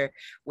suture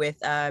with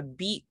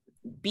beet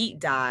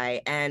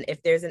dye, and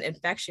if there's an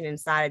infection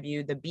inside of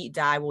you, the beet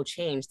dye will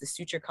change, the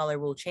suture color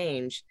will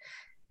change.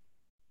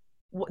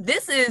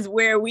 This is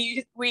where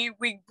we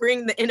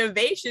bring the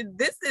innovation.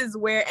 This is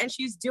where, and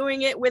she's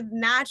doing it with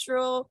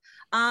natural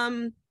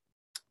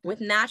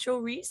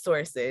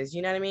resources,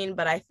 you know what I mean?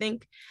 But I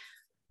think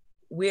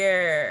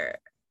we're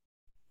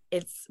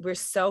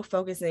so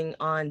focusing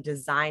on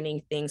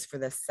designing things for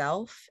the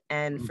self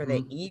and for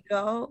the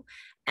ego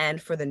and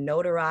for the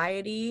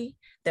notoriety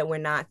that we're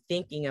not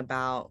thinking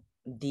about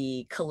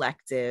the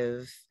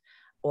collective,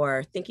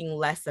 or thinking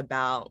less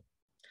about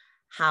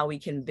how we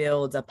can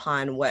build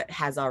upon what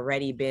has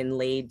already been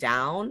laid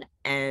down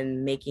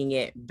and making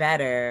it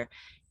better,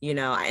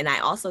 And I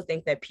also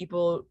think that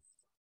people,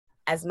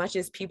 as much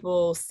as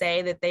people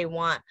say that they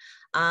want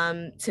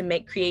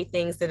to create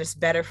things that is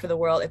better for the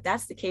world, if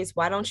that's the case,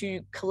 why don't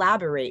you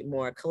collaborate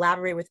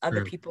with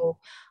other people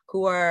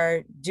who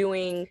are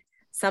doing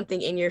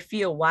something in your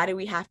field? Why do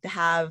we have to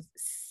have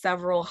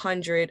several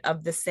hundred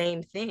of the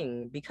same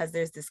thing? Because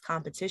there's this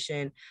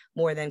competition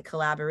more than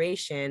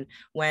collaboration,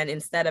 when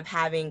instead of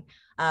having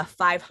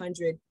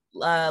 500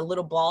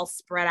 little balls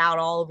spread out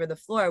all over the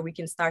floor, we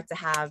can start to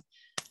have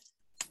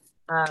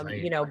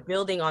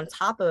building on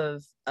top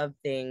of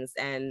things.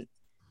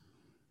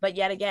 But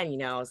yet again,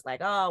 it's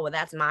like, oh, well,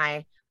 that's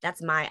my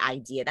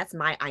idea, that's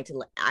my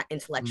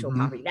intellectual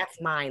property,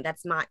 that's mine.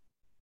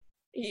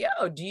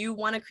 Do you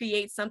want to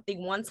create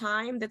something one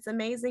time that's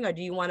amazing, or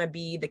do you want to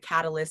be the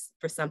catalyst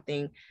for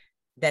something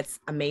that's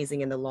amazing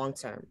in the long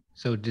term?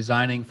 So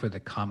designing for the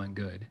common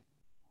good,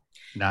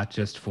 not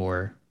just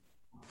for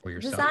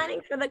yourself. Designing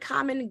for the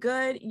common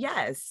good,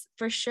 yes,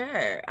 for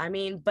sure. I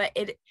mean, but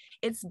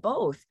it's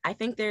both. I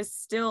think there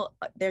still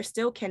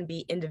can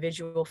be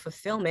individual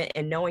fulfillment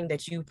in knowing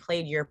that you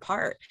played your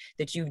part,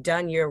 that you've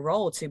done your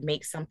role to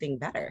make something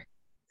better.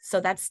 So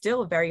that's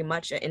still very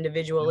much an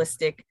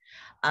individualistic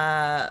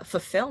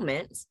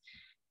fulfillment,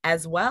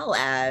 as well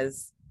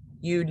as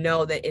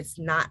that it's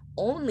not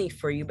only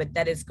for you, but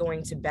that it's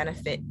going to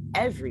benefit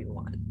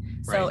everyone.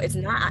 Right.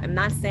 So I'm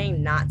not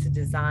saying not to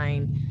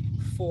design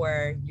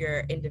for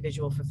your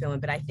individual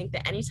fulfillment, but I think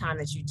that anytime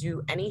that you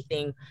do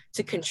anything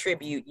to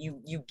contribute,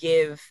 you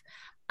give,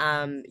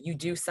 you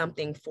do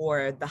something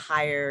for the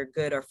higher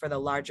good or for the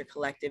larger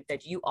collective,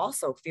 that you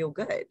also feel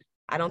good.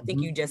 I don't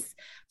think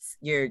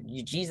you're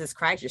Jesus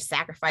Christ, you're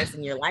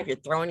sacrificing your life, you're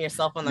throwing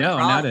yourself on the cross.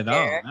 No, not at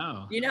all.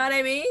 No. You know what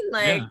I mean?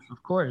 Yeah,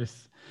 of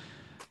course.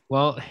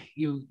 Well,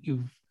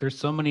 there's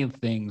so many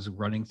things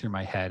running through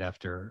my head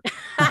after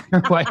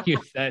what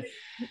you said.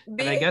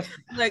 And I guess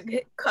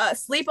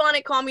sleep on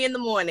it, call me in the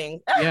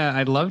morning. Yeah,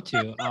 I'd love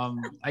to.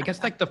 I guess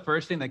the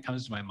first thing that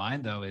comes to my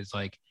mind though is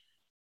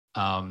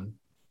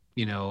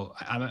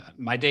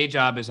my day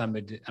job is I'm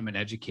an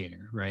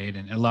educator, right?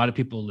 And a lot of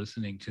people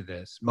listening to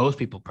this, most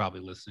people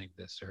probably listening to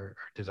this are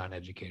design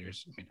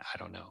educators. I mean, I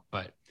don't know,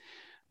 but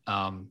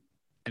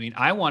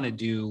I want to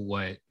do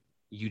what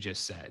you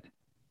just said,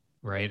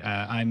 right?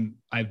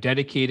 I've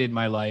dedicated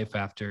my life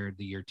after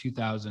the year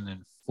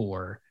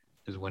 2004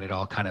 is when it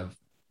all kind of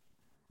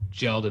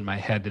gelled in my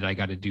head that I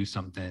got to do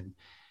something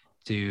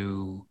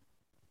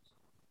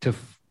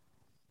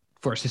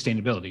for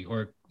sustainability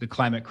or the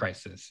climate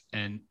crisis.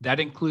 And that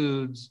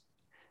includes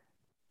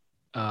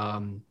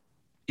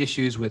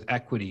issues with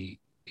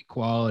equity,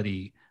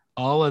 equality,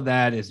 all of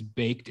that is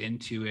baked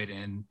into it.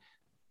 And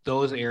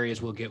those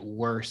areas will get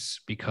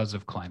worse because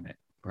of climate,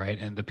 right?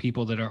 And the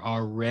people that are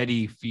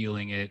already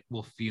feeling it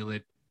will feel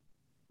it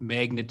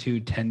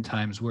magnitude 10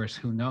 times worse,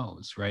 who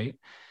knows, right?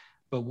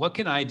 But what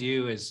can I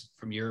do as,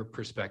 from your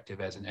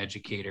perspective as an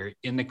educator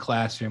in the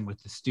classroom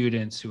with the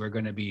students who are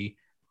going to be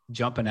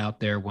jumping out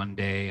there one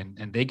day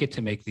and they get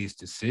to make these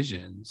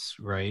decisions,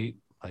 right?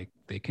 Like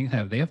they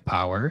have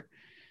power,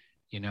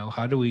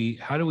 how do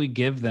we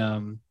give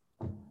them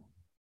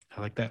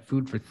like that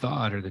food for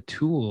thought or the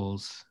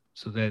tools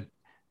so that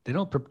they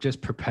don't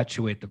just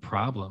perpetuate the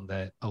problem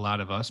that a lot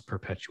of us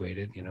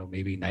perpetuated,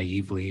 maybe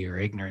naively or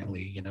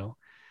ignorantly,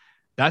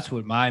 That's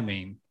what my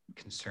main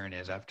concern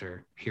is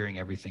after hearing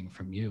everything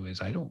from you is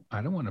I don't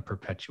want to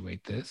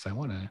perpetuate this. I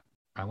want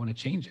to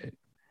change it.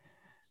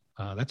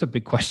 That's a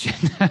big question.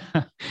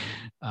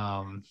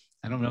 I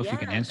don't know if you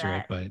can answer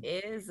it, but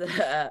it is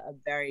a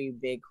very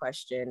big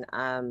question.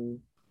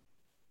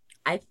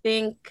 I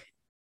think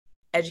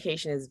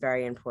education is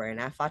very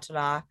important. At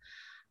Fatara,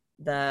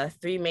 the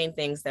three main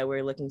things that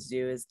we're looking to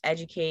do is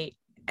educate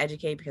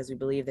because we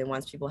believe that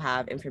once people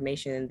have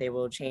information, they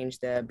will change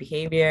the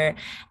behavior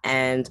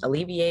and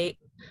alleviate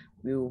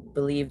We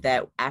believe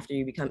that after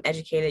you become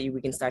educated,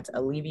 we can start to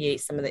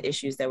alleviate some of the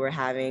issues that we're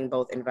having,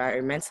 both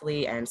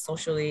environmentally and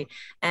socially,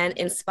 and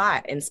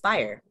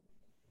inspire.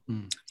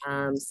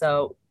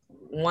 So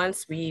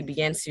once we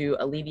begin to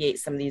alleviate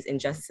some of these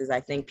injustices, I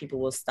think people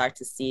will start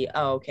to see,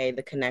 oh, okay,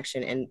 the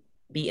connection, and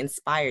be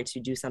inspired to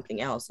do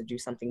something else, or do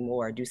something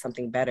more, do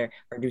something better,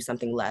 or do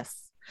something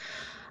less.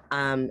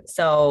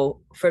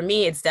 So for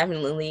me, it's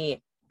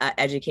definitely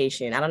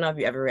education. I don't know if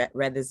you ever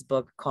read this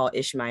book called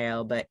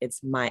Ishmael, but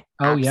it's my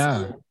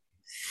absolute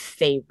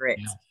favorite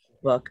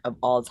book of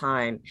all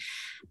time.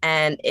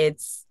 And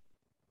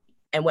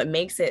what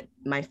makes it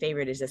my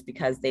favorite is just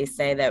because they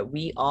say that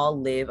we all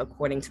live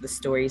according to the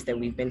stories that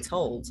we've been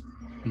told.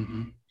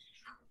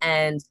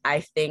 And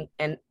I think,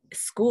 and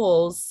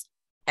schools,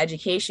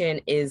 education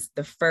is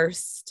the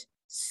first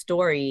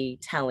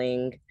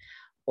storytelling,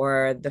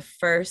 or the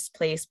first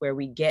place where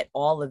we get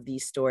all of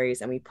these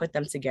stories and we put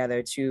them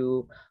together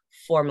to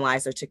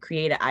formalize, or to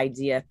create an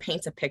idea,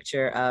 paint a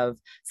picture of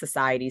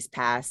society's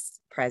past,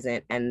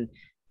 present, and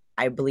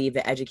I believe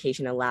that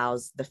education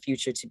allows the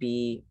future to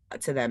be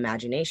to the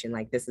imagination.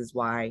 Like, this is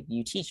why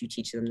you teach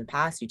them the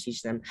past, you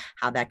teach them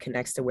how that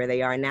connects to where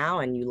they are now,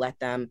 and you let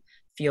them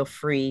feel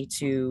free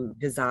to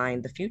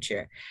design the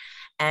future.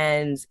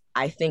 And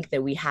I think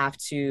that we have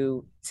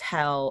to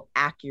tell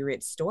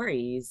accurate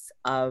stories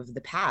of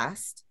the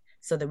past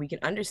so that we can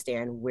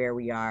understand where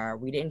we are.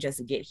 We didn't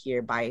just get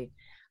here by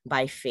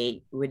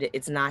fate.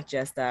 It's not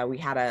just we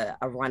had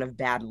a run of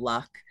bad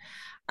luck.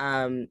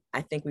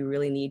 I think we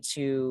really need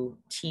to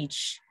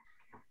teach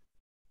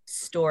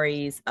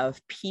stories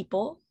of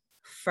people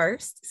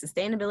first.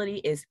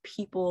 Sustainability is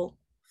people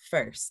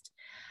first.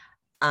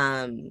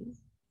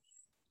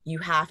 You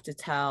have to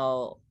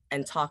tell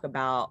and talk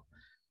about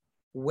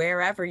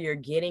wherever you're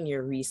getting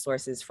your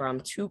resources from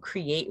to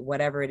create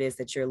whatever it is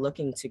that you're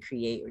looking to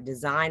create, or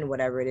design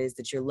whatever it is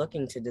that you're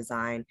looking to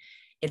design.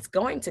 It's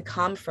going to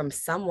come from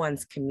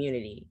someone's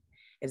community.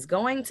 It's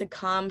going to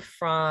come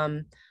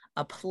from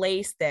a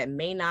place that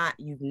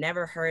you've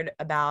never heard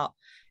about,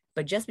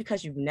 but just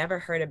because you've never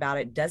heard about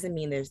it doesn't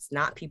mean there's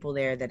not people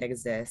there that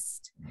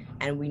exist.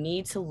 And we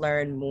need to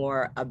learn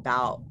more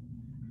about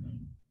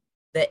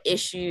the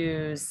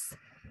issues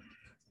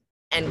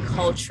and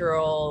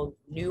cultural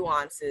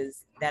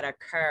nuances that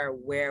occur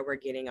where we're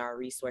getting our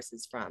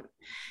resources from.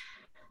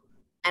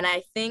 And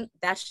I think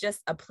that's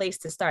just a place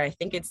to start. I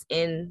think it's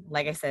in,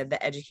 like I said,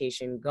 the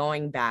education,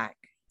 going back,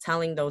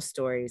 telling those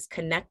stories,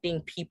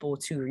 connecting people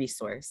to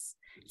resource.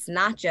 It's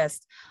not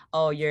just,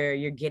 oh,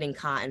 you're getting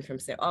cotton from,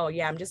 oh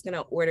yeah, I'm just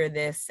gonna order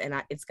this and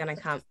it's gonna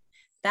come.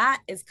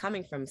 That is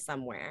coming from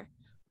somewhere.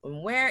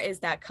 Where is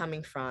that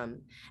coming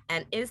from?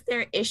 And is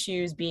there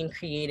issues being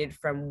created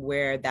from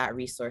where that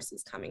resource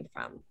is coming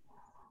from?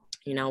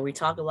 You know, we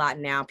talk a lot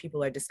now,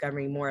 people are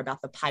discovering more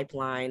about the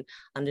pipeline,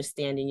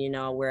 understanding, you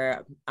know,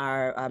 where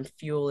our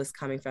fuel is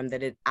coming from,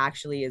 that it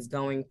actually is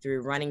running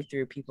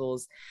through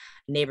people's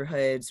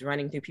neighborhoods,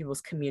 running through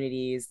people's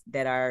communities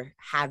that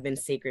have been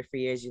sacred for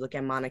years. You look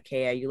at Mauna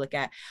Kea,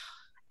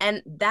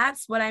 and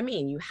that's what I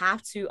mean. You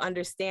have to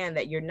understand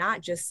that you're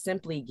not just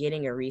simply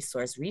getting a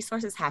resource.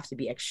 Resources have to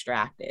be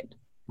extracted.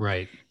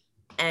 Right.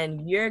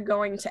 And you're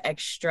going to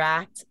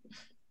extract,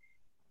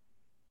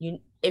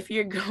 if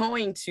you're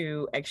going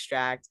to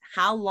extract,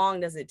 how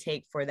long does it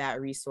take for that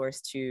resource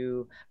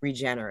to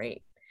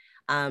regenerate?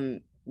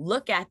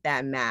 Look at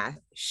that math.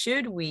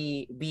 Should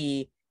we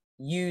be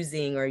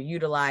using or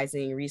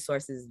utilizing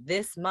resources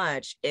this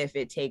much if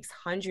it takes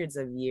hundreds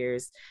of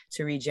years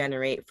to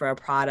regenerate for a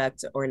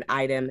product or an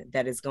item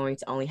that is going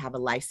to only have a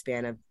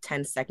lifespan of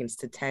 10 seconds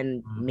to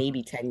 10,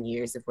 maybe 10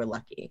 years if we're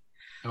lucky?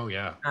 Oh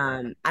yeah.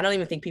 I don't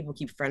even think people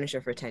keep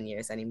furniture for 10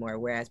 years anymore.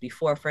 Whereas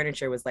before,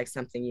 furniture was like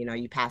something, you know,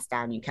 you passed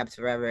down, you kept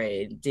forever.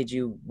 It did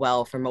you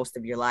well for most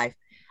of your life.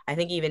 I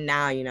think even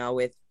now, you know,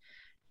 with,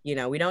 you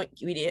know, we don't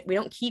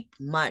keep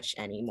much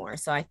anymore.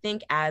 So I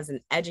think as an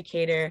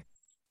educator,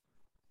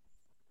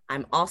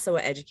 I'm also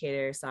an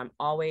educator, so I'm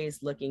always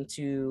looking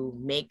to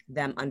make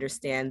them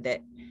understand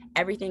that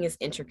everything is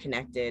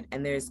interconnected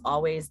and there's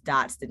always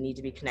dots that need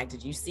to be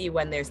connected. You see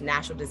when there's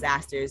natural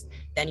disasters,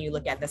 then you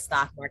look at the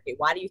stock market.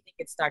 Why do you think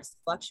it starts to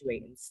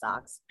fluctuate in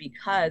stocks?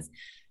 Because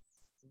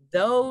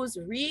those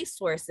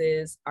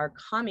resources are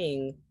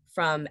coming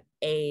from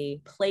a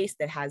place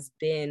that has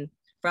been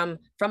from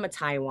a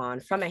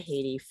Taiwan, from a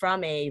Haiti,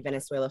 from a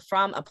Venezuela,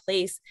 from a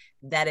place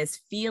that is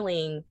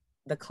feeling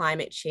the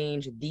climate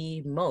change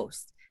the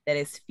most, that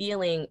is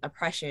feeling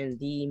oppression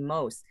the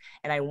most.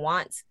 And I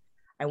want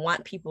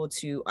people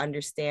to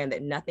understand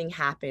that nothing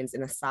happens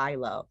in a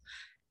silo.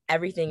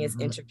 Everything is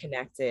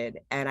interconnected.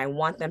 And I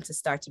want them to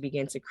start to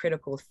begin to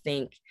critical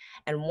think.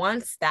 And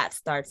once that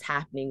starts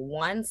happening,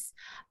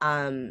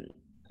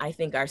 I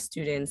think our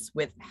students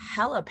with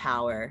hella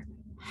power,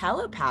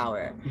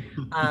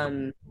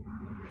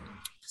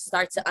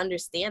 start to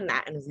understand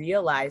that and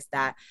realize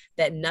that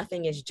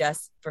nothing is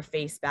just for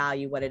face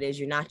value what it is.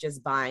 You're not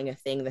just buying a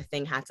thing. The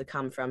thing had to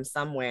come from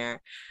somewhere.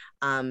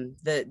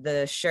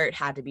 The shirt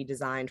had to be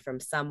designed from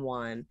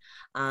someone.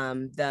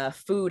 The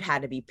food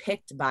had to be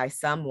picked by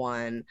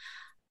someone.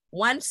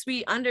 once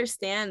we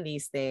understand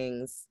these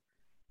things,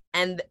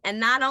 and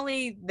not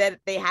only that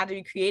they had to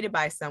be created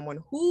by someone,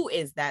 who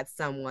is that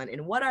someone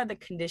and what are the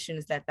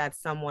conditions that that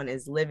someone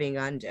is living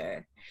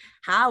under?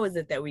 How is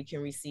it that we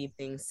can receive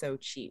things so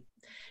cheap?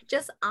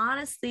 Just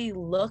honestly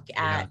look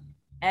at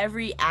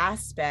every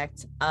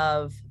aspect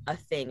of a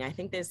thing. I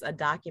think there's a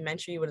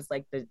documentary what is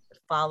like the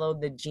follow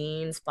the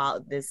genes,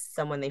 follow this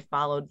someone they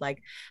followed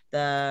like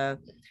the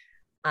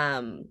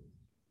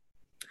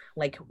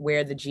like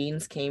where the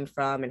genes came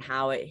from and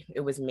how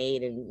it was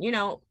made. And you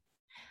know,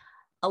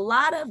 a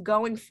lot of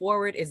going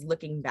forward is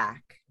looking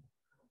back.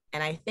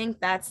 And I think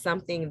that's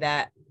something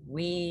that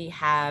we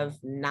have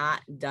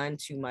not done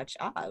too much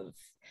of.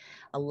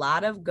 A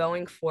lot of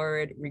going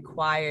forward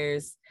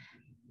requires,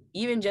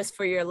 even just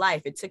for your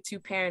life, it took two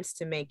parents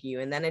to make you,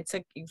 and then it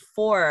took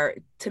four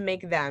to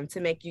make them, to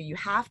make you. You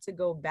have to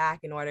go back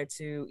in order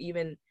to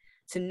even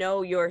to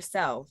know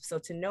yourself. So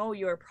to know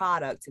your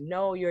product, to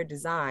know your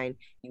design,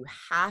 you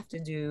have to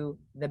do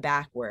the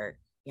back work.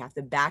 You have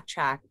to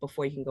backtrack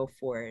before you can go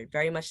forward.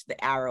 Very much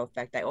the arrow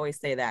effect. I always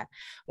say that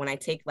when I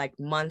take like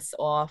months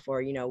off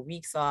or, you know,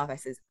 weeks off, I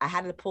says I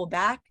had to pull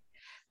back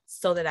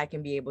so that I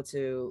can be able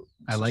to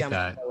I like jump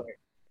that. forward.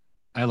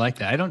 I like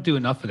that. I don't do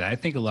enough of that. I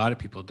think a lot of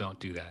people don't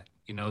do that.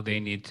 You know, they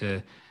need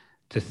to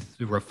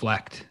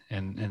reflect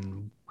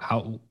and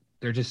how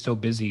they're just so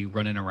busy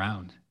running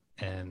around.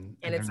 And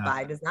it's not,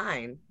 by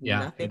design. Yeah,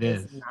 nothing it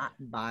is not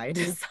by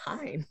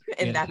design.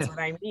 And that's what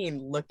I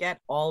mean. Look at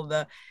all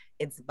the,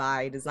 it's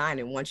by design.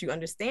 And once you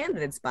understand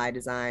that it's by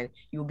design,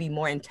 you'll be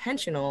more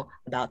intentional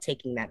about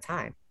taking that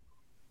time.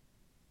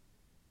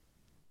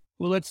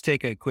 Well, let's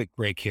take a quick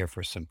break here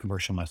for some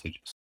commercial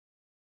messages.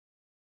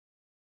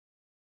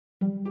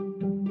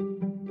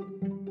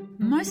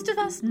 Most of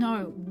us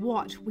know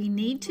what we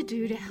need to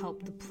do to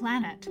help the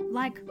planet,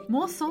 like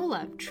more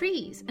solar,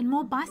 trees, and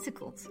more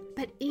bicycles.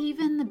 But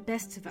even the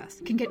best of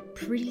us can get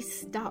pretty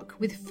stuck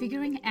with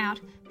figuring out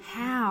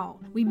how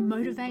we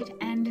motivate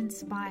and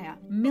inspire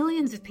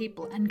millions of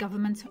people and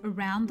governments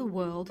around the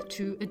world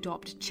to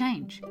adopt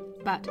change.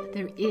 But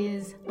there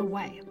is a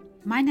way.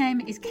 My name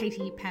is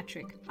Katie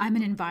Patrick. I'm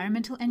an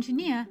environmental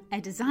engineer,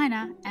 a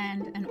designer,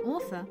 and an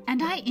author,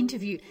 and I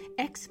interview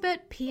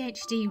expert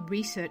PhD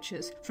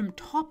researchers from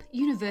top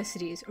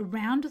universities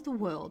around the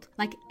world,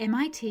 like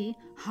MIT,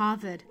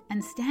 Harvard,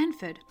 and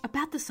Stanford,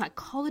 about the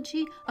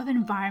psychology of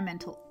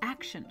environmental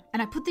action.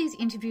 And I put these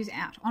interviews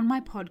out on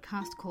my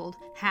podcast called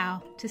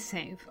How to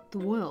Save the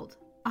World.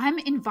 I'm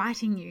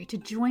inviting you to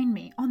join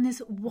me on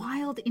this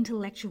wild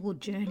intellectual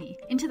journey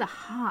into the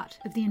heart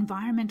of the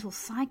environmental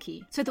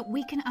psyche so that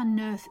we can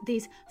unearth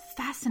these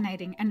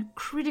fascinating and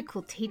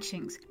critical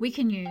teachings we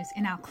can use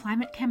in our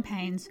climate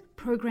campaigns,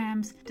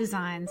 programs,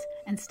 designs,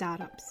 and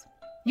startups.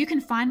 You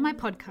can find my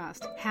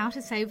podcast, How to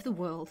Save the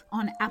World,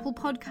 on Apple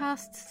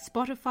Podcasts,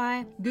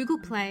 Spotify, Google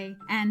Play,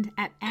 and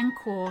at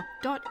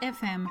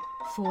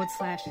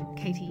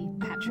anchor.fm/Katie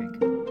Patrick.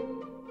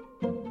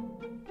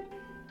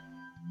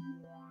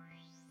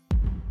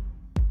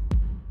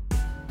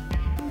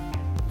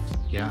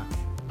 Yeah,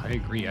 I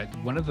agree. I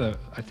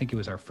think it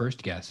was our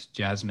first guest,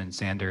 Jasmine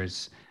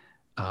Sanders,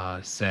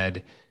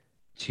 said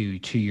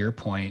to your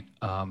point,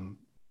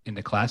 in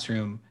the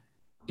classroom,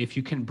 if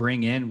you can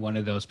bring in one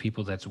of those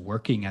people that's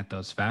working at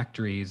those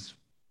factories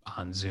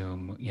on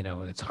Zoom, you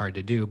know, it's hard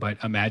to do, but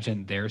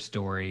imagine their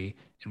story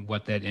and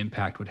what that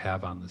impact would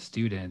have on the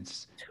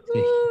students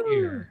to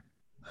hear,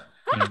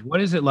 you know, what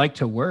is it like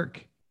to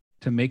work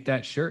to make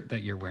that shirt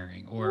that you're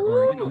wearing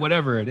or you know,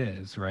 whatever it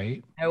is,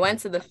 right? I went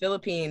to the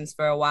Philippines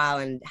for a while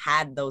and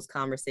had those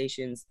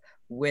conversations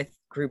with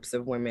groups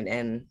of women,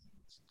 and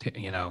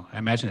you know, I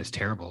imagine it's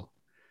terrible.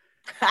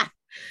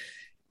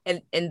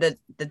 and the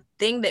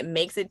thing that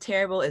makes it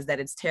terrible is that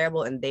it's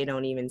terrible and they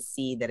don't even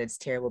see that it's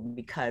terrible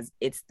because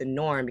it's the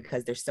norm,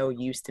 because they're so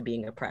used to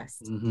being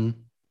oppressed. Mm-hmm.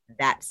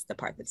 That's the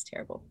part that's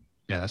terrible.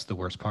 Yeah, that's the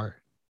worst part.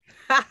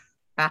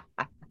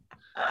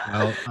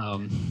 Well,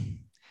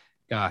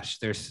 gosh,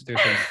 there's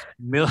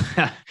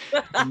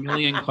a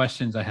million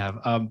questions I have,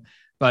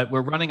 but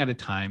we're running out of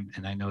time,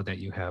 and I know that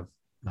you have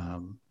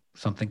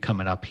something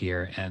coming up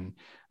here, and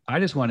I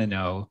just want to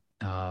know,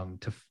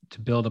 to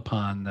build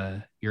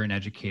upon you're an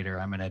educator,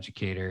 I'm an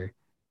educator,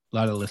 a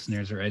lot of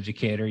listeners are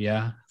educator,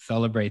 yeah,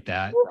 celebrate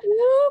that.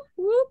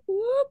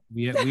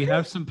 We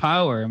have some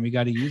power and we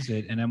got to use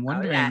it, and I'm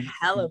wondering. We got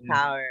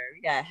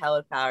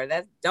hella power.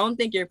 Don't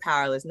think you're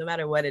powerless, no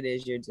matter what it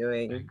is you're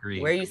doing. I agree.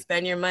 Where you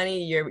spend your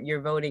money,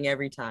 you're voting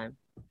every time.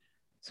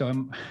 So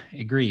I'm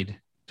agreed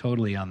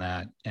totally on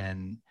that.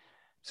 And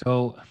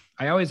so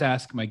I always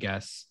ask my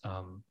guests,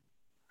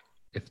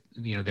 if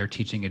you know they're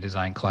teaching a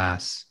design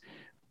class,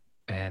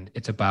 and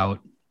it's about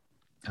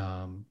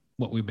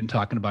what we've been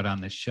talking about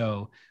on this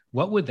show.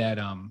 What would that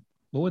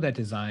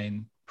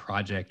design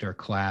project or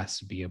class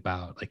be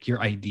about? Like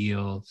your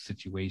ideal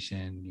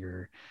situation,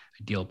 your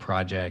ideal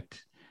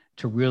project,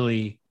 to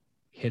really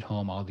hit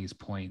home all these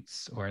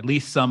points, or at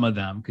least some of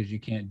them, because you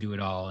can't do it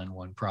all in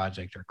one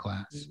project or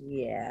class.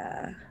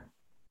 Yeah.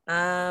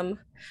 I'm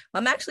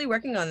actually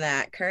working on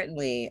that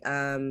currently,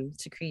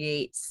 to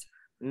create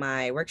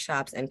my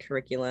workshops and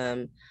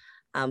curriculum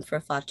for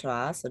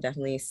Fatra. So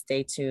definitely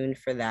stay tuned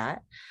for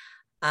that.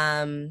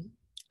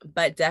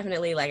 But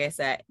definitely, like I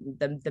said,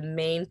 the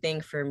main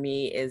thing for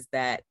me is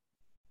that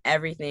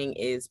everything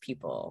is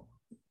people.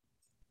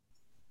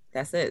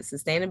 That's it.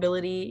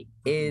 Sustainability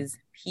is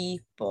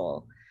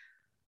people.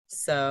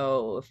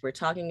 So if we're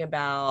talking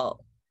about,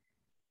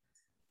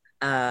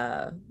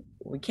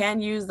 we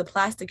can't use the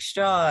plastic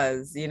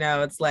straws, you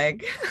know, it's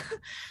like,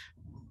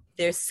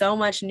 there's so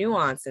much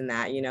nuance in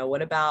that, you know.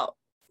 What about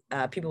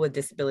people with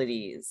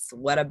disabilities?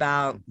 What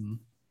about, you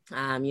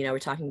know, we're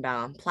talking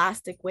about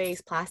plastic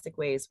waste.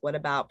 What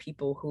about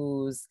people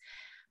whose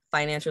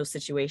financial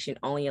situation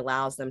only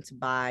allows them to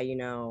buy, you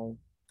know,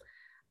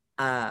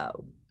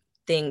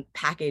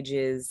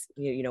 packages,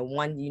 you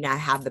know, you now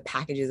have the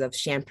packages of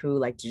shampoo,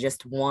 like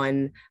just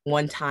one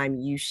time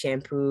use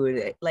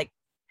shampoo. Like,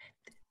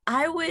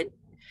 I would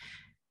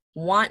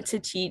want to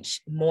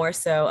teach more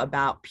so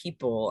about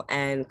people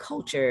and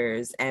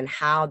cultures and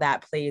how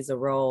that plays a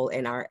role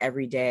in our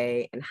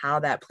everyday, and how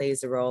that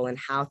plays a role in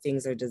how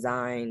things are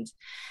designed,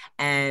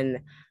 and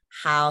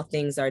how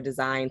things are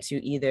designed to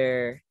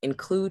either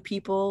include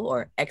people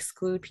or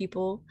exclude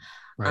people.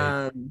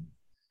 Right.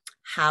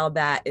 How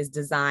that is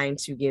designed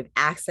to give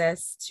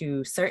access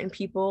to certain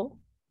people.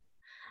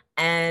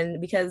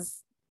 And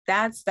because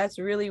that's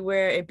really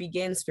where it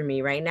begins for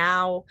me. Right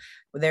now,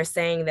 they're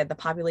saying that the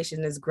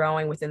population is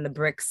growing within the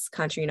BRICS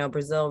country, you know,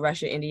 Brazil,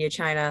 Russia, India,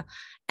 China,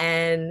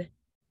 and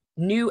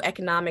new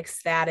economic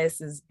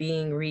status is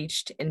being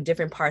reached in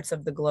different parts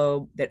of the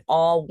globe that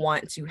all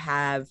want to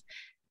have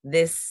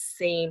this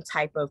same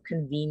type of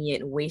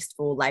convenient,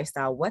 wasteful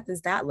lifestyle. What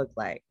does that look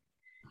like?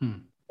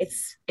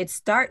 It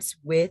starts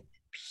with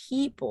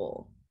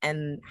people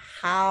and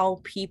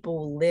how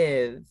people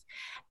live,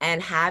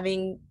 and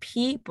having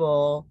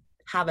people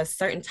have a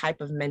certain type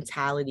of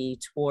mentality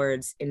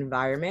towards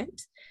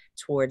environment,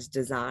 towards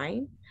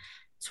design,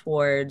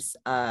 towards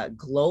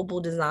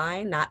global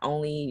design, not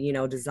only, you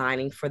know,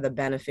 designing for the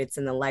benefits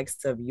and the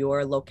likes of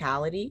your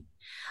locality.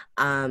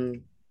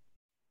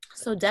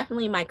 So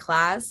definitely my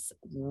class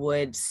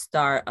would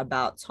start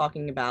about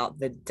talking about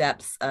the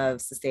depths of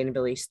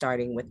sustainability,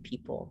 starting with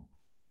people.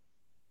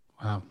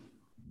 Wow.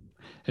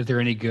 Is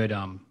there any good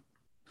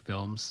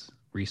films,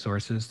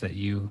 resources that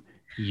you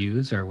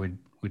use or would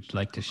you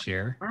like to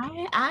share?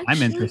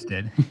 I'm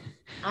interested.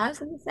 I was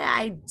going to say,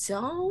 I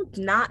don't,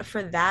 not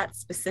for that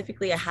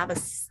specifically. I have a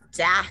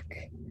stack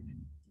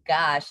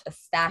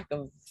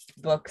of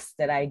books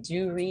that I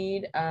do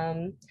read,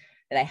 that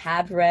I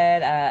have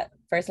read.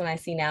 First one I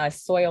see now is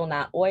Soil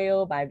Not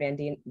Oil by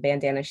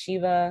Vandana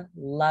Shiva.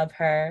 Love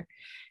her.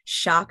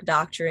 Shock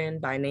Doctrine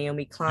by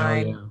Naomi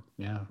Klein. Oh,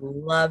 yeah.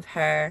 Love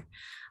her.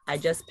 I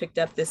just picked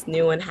up this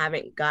new one,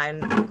 haven't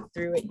gotten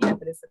through it yet,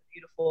 but it's a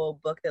beautiful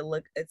book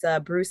it's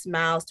Bruce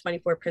Mal's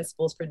 24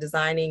 Principles for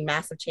Designing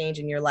Massive Change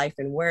in Your Life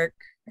and Work.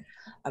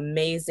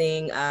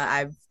 Amazing.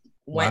 I've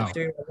went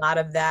through a lot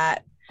of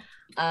that.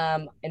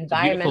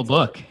 Environmental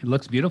book. It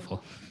looks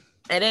beautiful.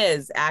 It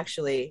is,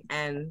 actually.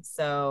 And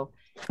so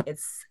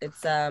it's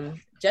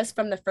just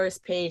from the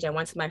first page, I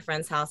went to my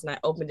friend's house and I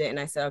opened it and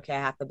I said, okay, I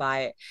have to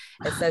buy it.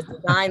 It says,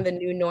 design the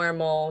new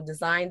normal,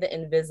 design the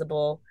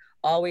invisible,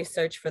 always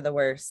search for the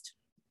worst.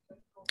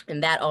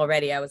 And that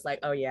already, I was like,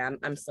 oh yeah,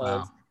 I'm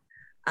sold.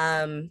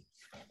 Wow.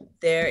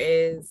 There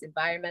is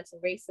environmental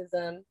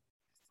racism.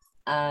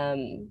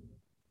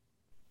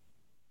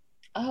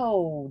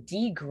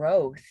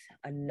 Degrowth,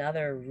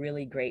 another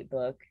really great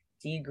book.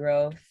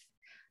 Degrowth,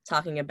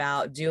 talking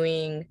about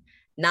doing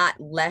not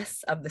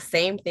less of the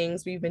same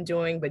things we've been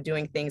doing, but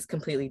doing things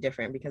completely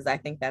different, because I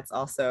think that's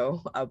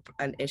also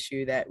an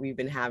issue that we've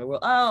been having.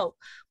 We'll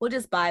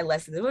just buy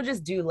less of this. We'll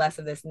just do less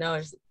of this. No,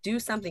 just do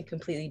something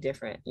completely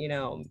different. You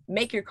know,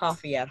 make your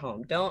coffee at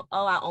home. Don't,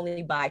 I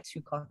only buy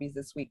 2 coffees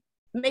this week.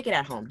 Make it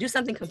at home. Do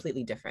something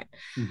completely different.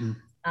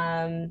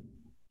 Mm-hmm.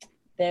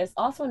 There's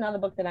also another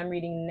book that I'm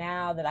reading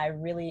now that I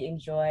really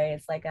enjoy.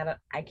 It's like,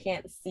 I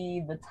can't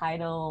see the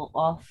title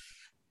off.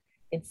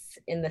 It's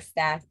in the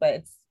stack, but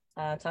it's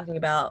talking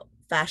about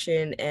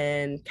fashion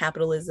and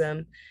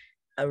capitalism.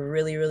 A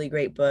really, really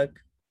great book.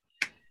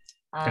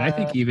 And I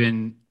think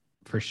even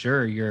for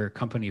sure, your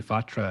company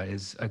Fatra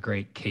is a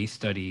great case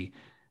study.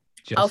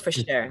 For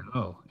sure.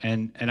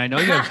 And I know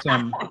you have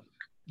some.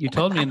 You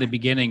told me in the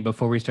beginning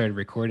before we started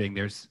recording,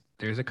 there's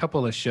a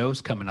couple of shows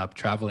coming up,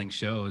 traveling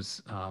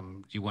shows.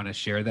 Do you want to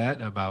share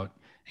that about,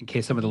 in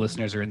case some of the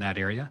listeners are in that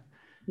area?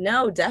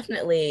 No,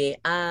 definitely.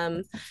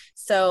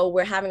 So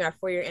we're having our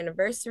 4-year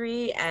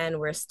anniversary and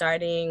we're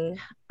starting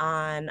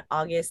on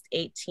August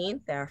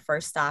 18th. Our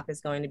first stop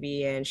is going to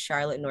be in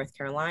Charlotte, North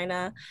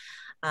Carolina.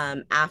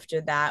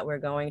 After that, we're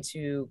going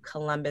to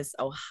Columbus,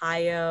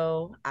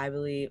 Ohio. I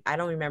believe, I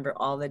don't remember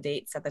all the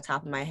dates at the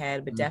top of my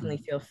head, but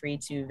definitely feel free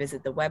to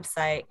visit the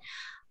website.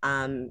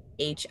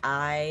 HIFATRA,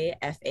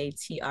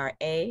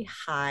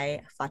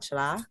 Hi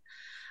Fatra.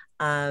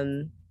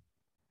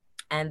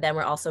 And then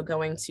we're also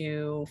going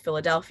to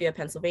Philadelphia,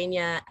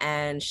 Pennsylvania,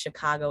 and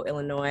Chicago,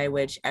 Illinois,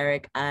 which,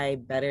 Eric, I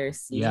better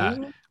see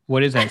you.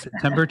 What is that?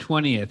 September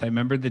 20th. I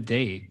remember the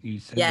date. You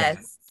said that.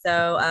 Yes.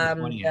 So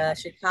September 20th. the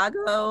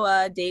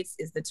Chicago dates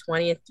is the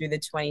 20th through the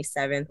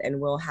 27th, and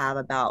we'll have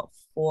about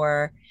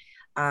 4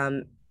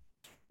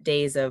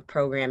 days of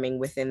programming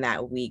within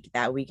that week.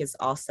 That week is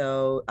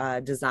also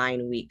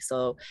design week.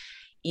 So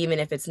even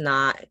if it's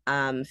not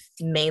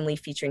mainly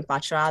featuring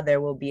Fatra, there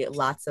will be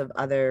lots of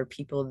other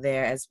people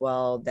there as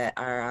well that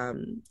are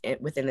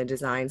within the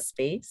design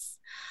space.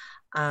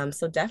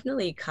 So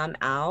definitely come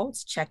out,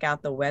 check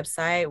out the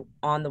website.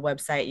 On the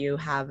website, you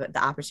have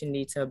the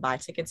opportunity to buy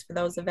tickets for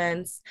those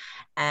events,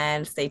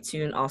 and stay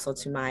tuned also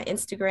to my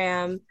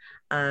Instagram,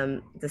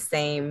 the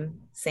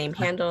same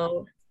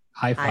handle.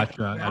 Hi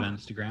Fatra at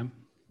Instagram.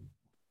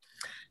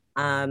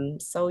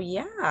 So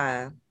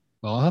yeah.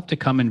 Well, I'll have to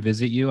come and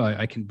visit you.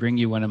 I can bring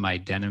you one of my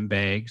denim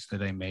bags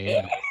that I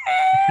made.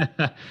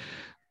 Yeah.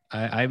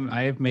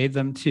 I have made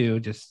them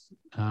too, just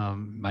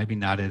maybe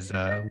not as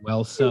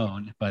well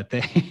sewn, but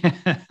they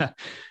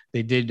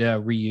they did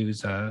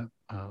reuse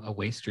a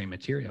waste stream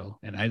material.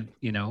 And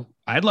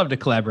I'd love to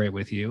collaborate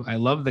with you. I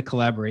love the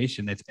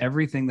collaboration. It's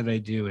everything that I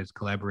do is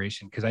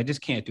collaboration, because I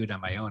just can't do it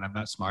on my own. I'm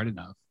not smart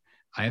enough.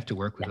 I have to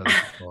work with other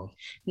people.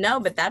 No,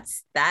 but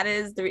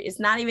it's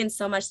not even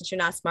so much that you're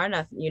not smart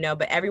enough,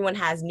 but everyone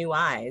has new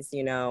eyes,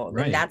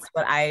 right. And that's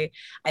what I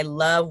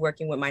love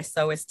working with my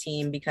sewist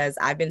team, because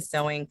I've been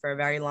sewing for a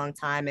very long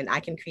time and I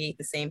can create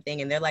the same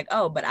thing. And they're like,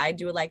 oh, but I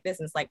do it like this.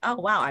 And it's like, oh,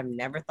 wow, I've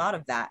never thought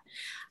of that.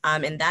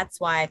 And that's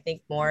why I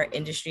think more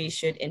industries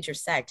should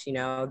intersect,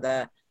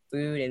 the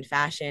food and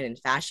fashion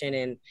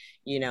and,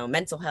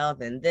 mental health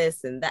and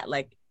this and that.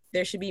 Like,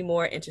 there should be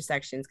more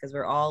intersections, because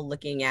we're all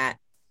looking at,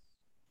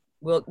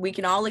 we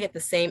can all look at the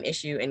same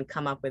issue and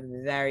come up with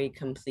very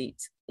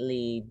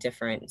completely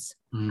different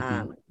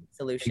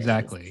solutions.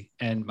 Exactly.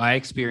 And my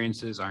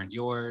experiences aren't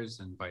yours,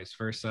 and vice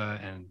versa.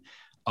 And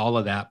all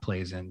of that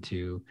plays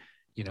into,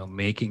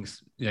 making,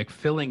 like,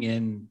 filling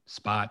in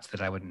spots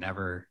that I would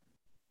never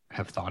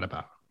have thought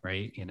about.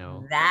 Right.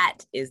 That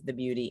is the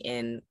beauty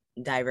in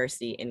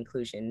diversity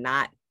inclusion,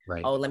 not,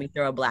 right. Oh, let me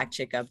throw a Black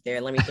chick up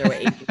there. Let me throw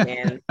an Asian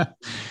man.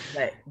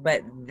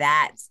 But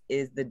that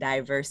is the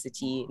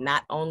diversity,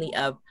 not only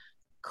of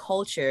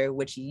culture,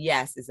 which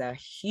yes is a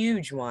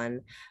huge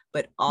one,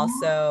 but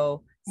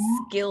also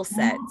skill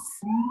sets.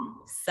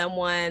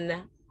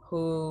 Someone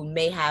who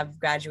may have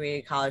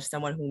graduated college,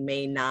 someone who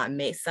may not,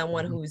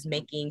 someone who's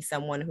making,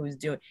 someone who's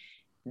doing.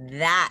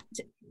 That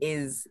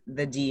is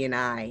the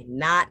D&I,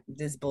 not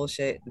this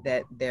bullshit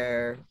that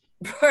they're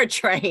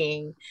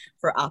portraying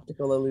for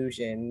optical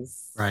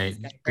illusions. Right.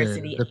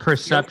 The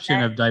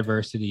perception of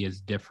diversity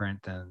is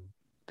different than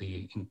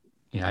the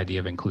idea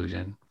of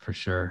inclusion, for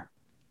sure.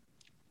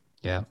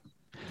 Yeah.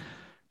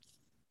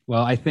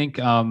 Well, I think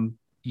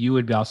you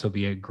would also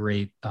be a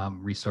great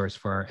resource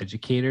for our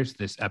educators.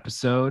 This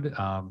episode,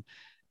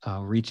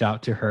 reach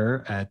out to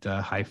her at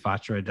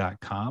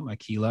hifatra.com.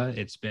 Akila,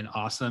 it's been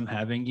awesome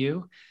having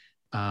you.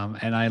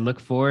 And I look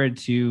forward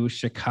to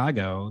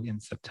Chicago in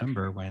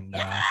September when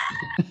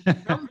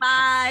come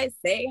by,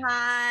 say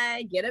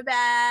hi, get a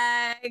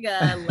bag,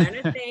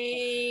 learn a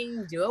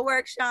thing, do a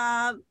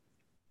workshop.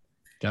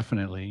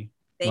 Definitely.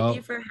 Thank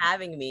you for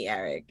having me,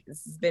 Eric.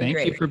 This has been great.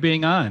 Thank you for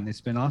being on. It's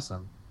been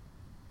awesome.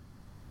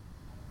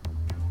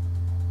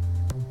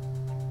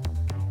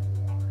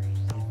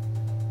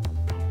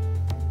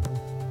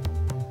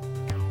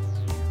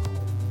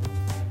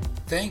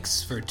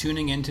 Thanks for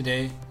tuning in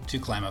today to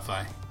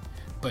Climify.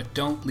 But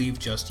don't leave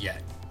just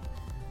yet.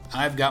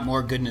 I've got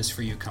more goodness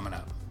for you coming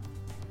up.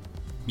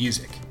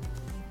 Music.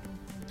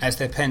 As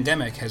the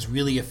pandemic has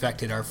really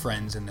affected our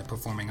friends in the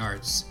performing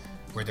arts,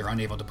 where they're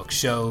unable to book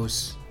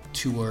shows,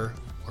 tour,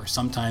 or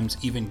sometimes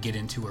even get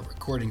into a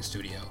recording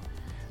studio,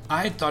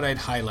 I thought I'd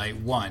highlight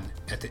one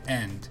at the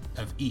end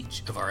of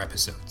each of our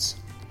episodes.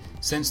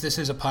 Since this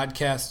is a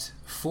podcast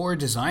for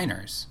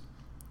designers,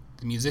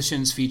 the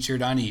musicians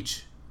featured on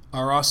each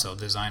are also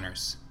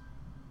designers.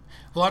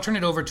 Well, I'll turn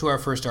it over to our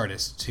first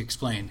artist to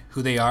explain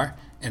who they are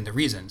and the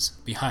reasons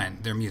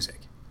behind their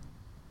music.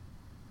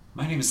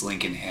 My name is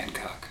Lincoln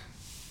Hancock.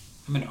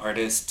 I'm an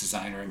artist,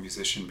 designer, and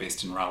musician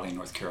based in Raleigh,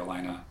 North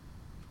Carolina.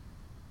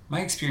 My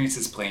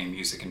experiences playing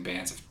music in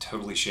bands have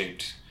totally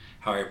shaped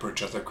how I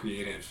approach other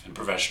creative and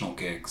professional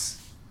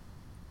gigs.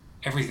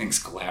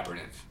 Everything's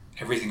collaborative.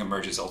 Everything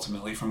emerges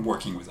ultimately from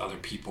working with other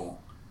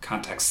people,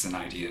 contexts, and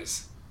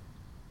ideas.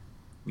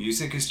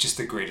 Music is just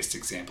the greatest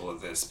example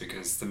of this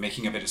because the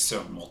making of it is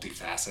so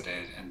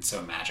multifaceted and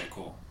so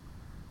magical.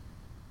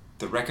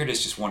 The record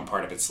is just one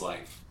part of its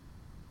life.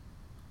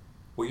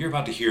 What you're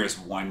about to hear is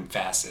one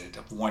facet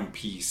of one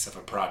piece of a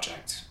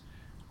project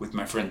with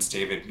my friends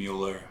David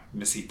Mueller,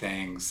 Missy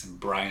Thangs, and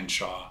Brian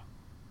Shaw.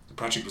 The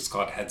project was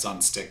called Heads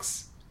on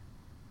Sticks.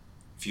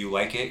 If you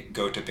like it,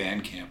 go to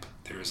Bandcamp.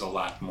 There is a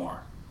lot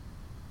more.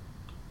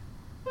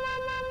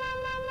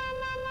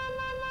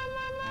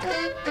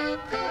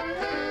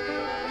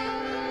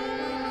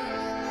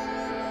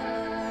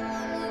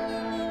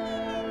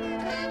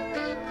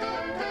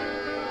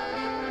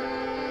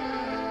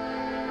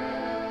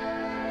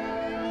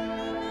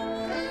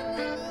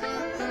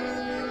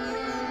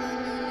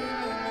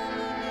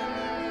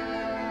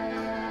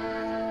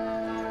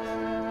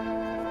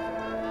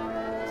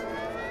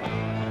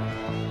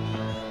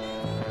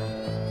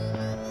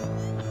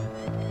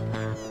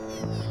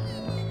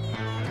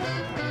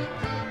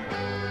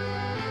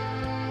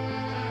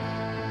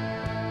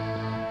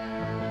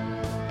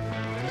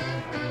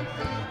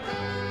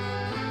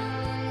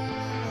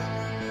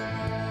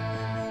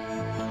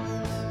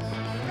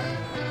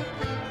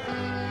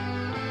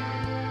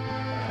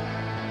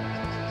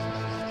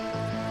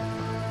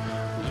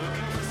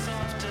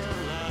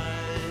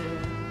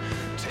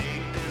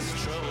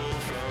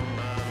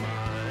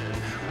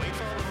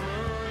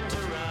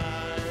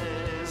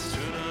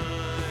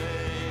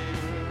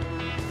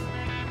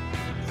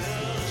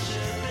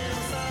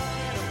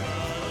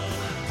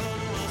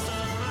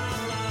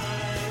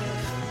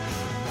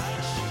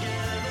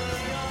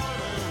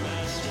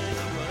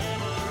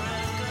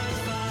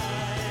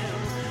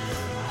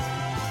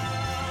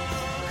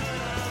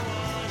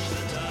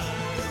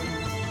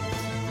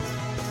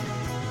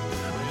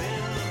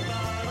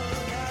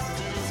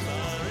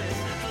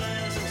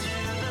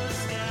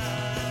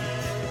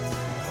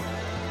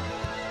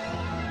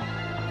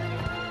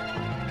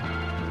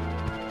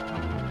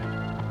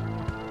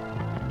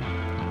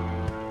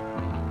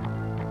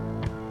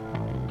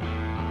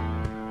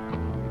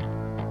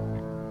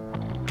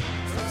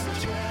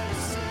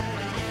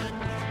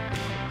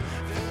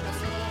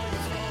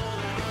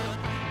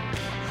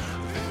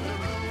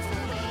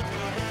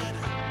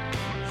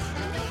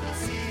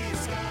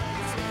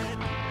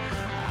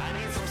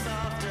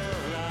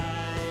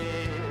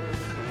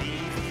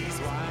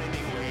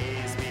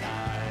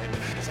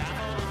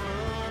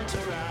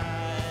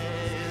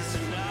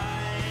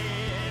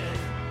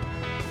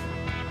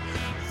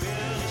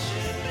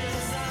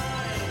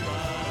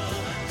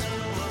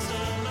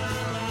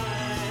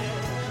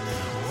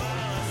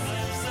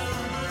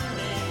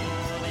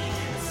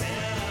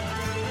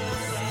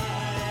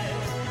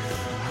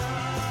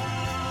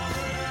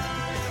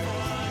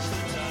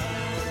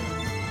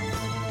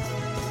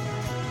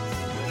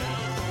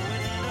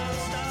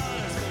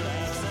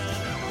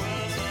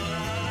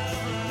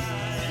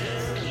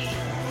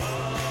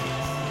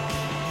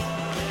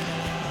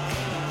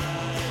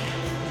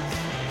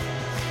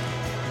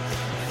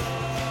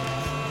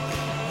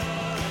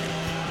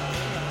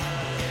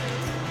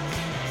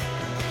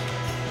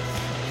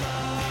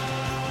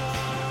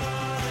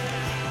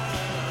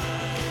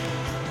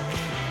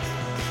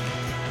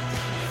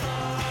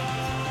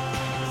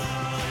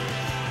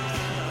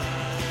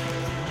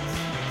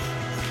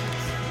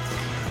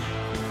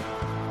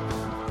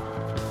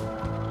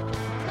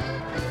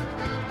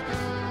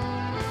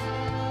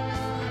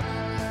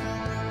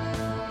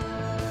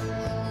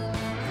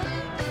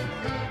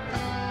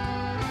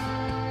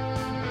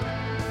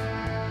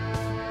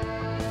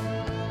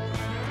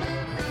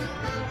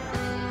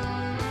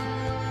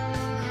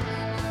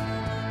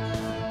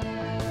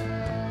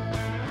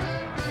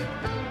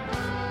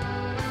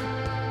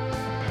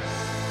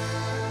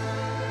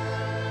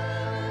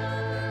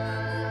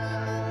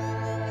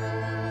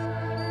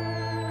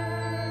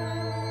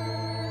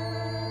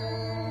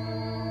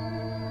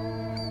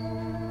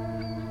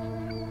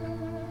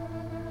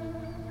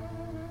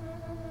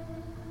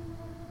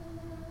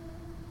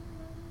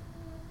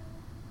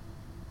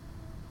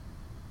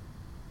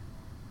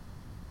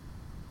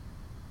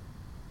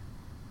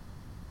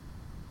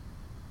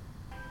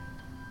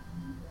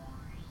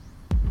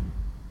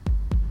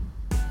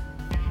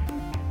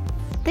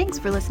 Thanks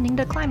for listening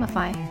to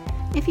Climify.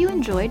 If you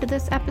enjoyed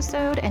this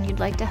episode and you'd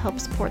like to help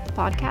support the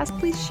podcast,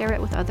 please share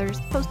it with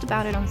others, post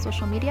about it on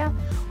social media,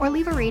 or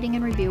leave a rating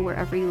and review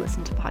wherever you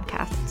listen to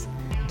podcasts.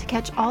 To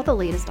catch all the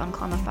latest on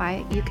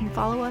Climify, you can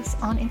follow us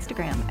on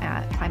Instagram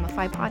at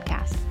Climify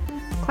Podcast.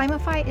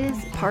 Climify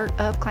is part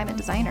of Climate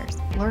Designers.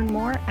 Learn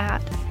more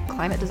at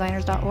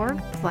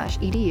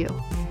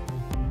climatedesigners.org/edu.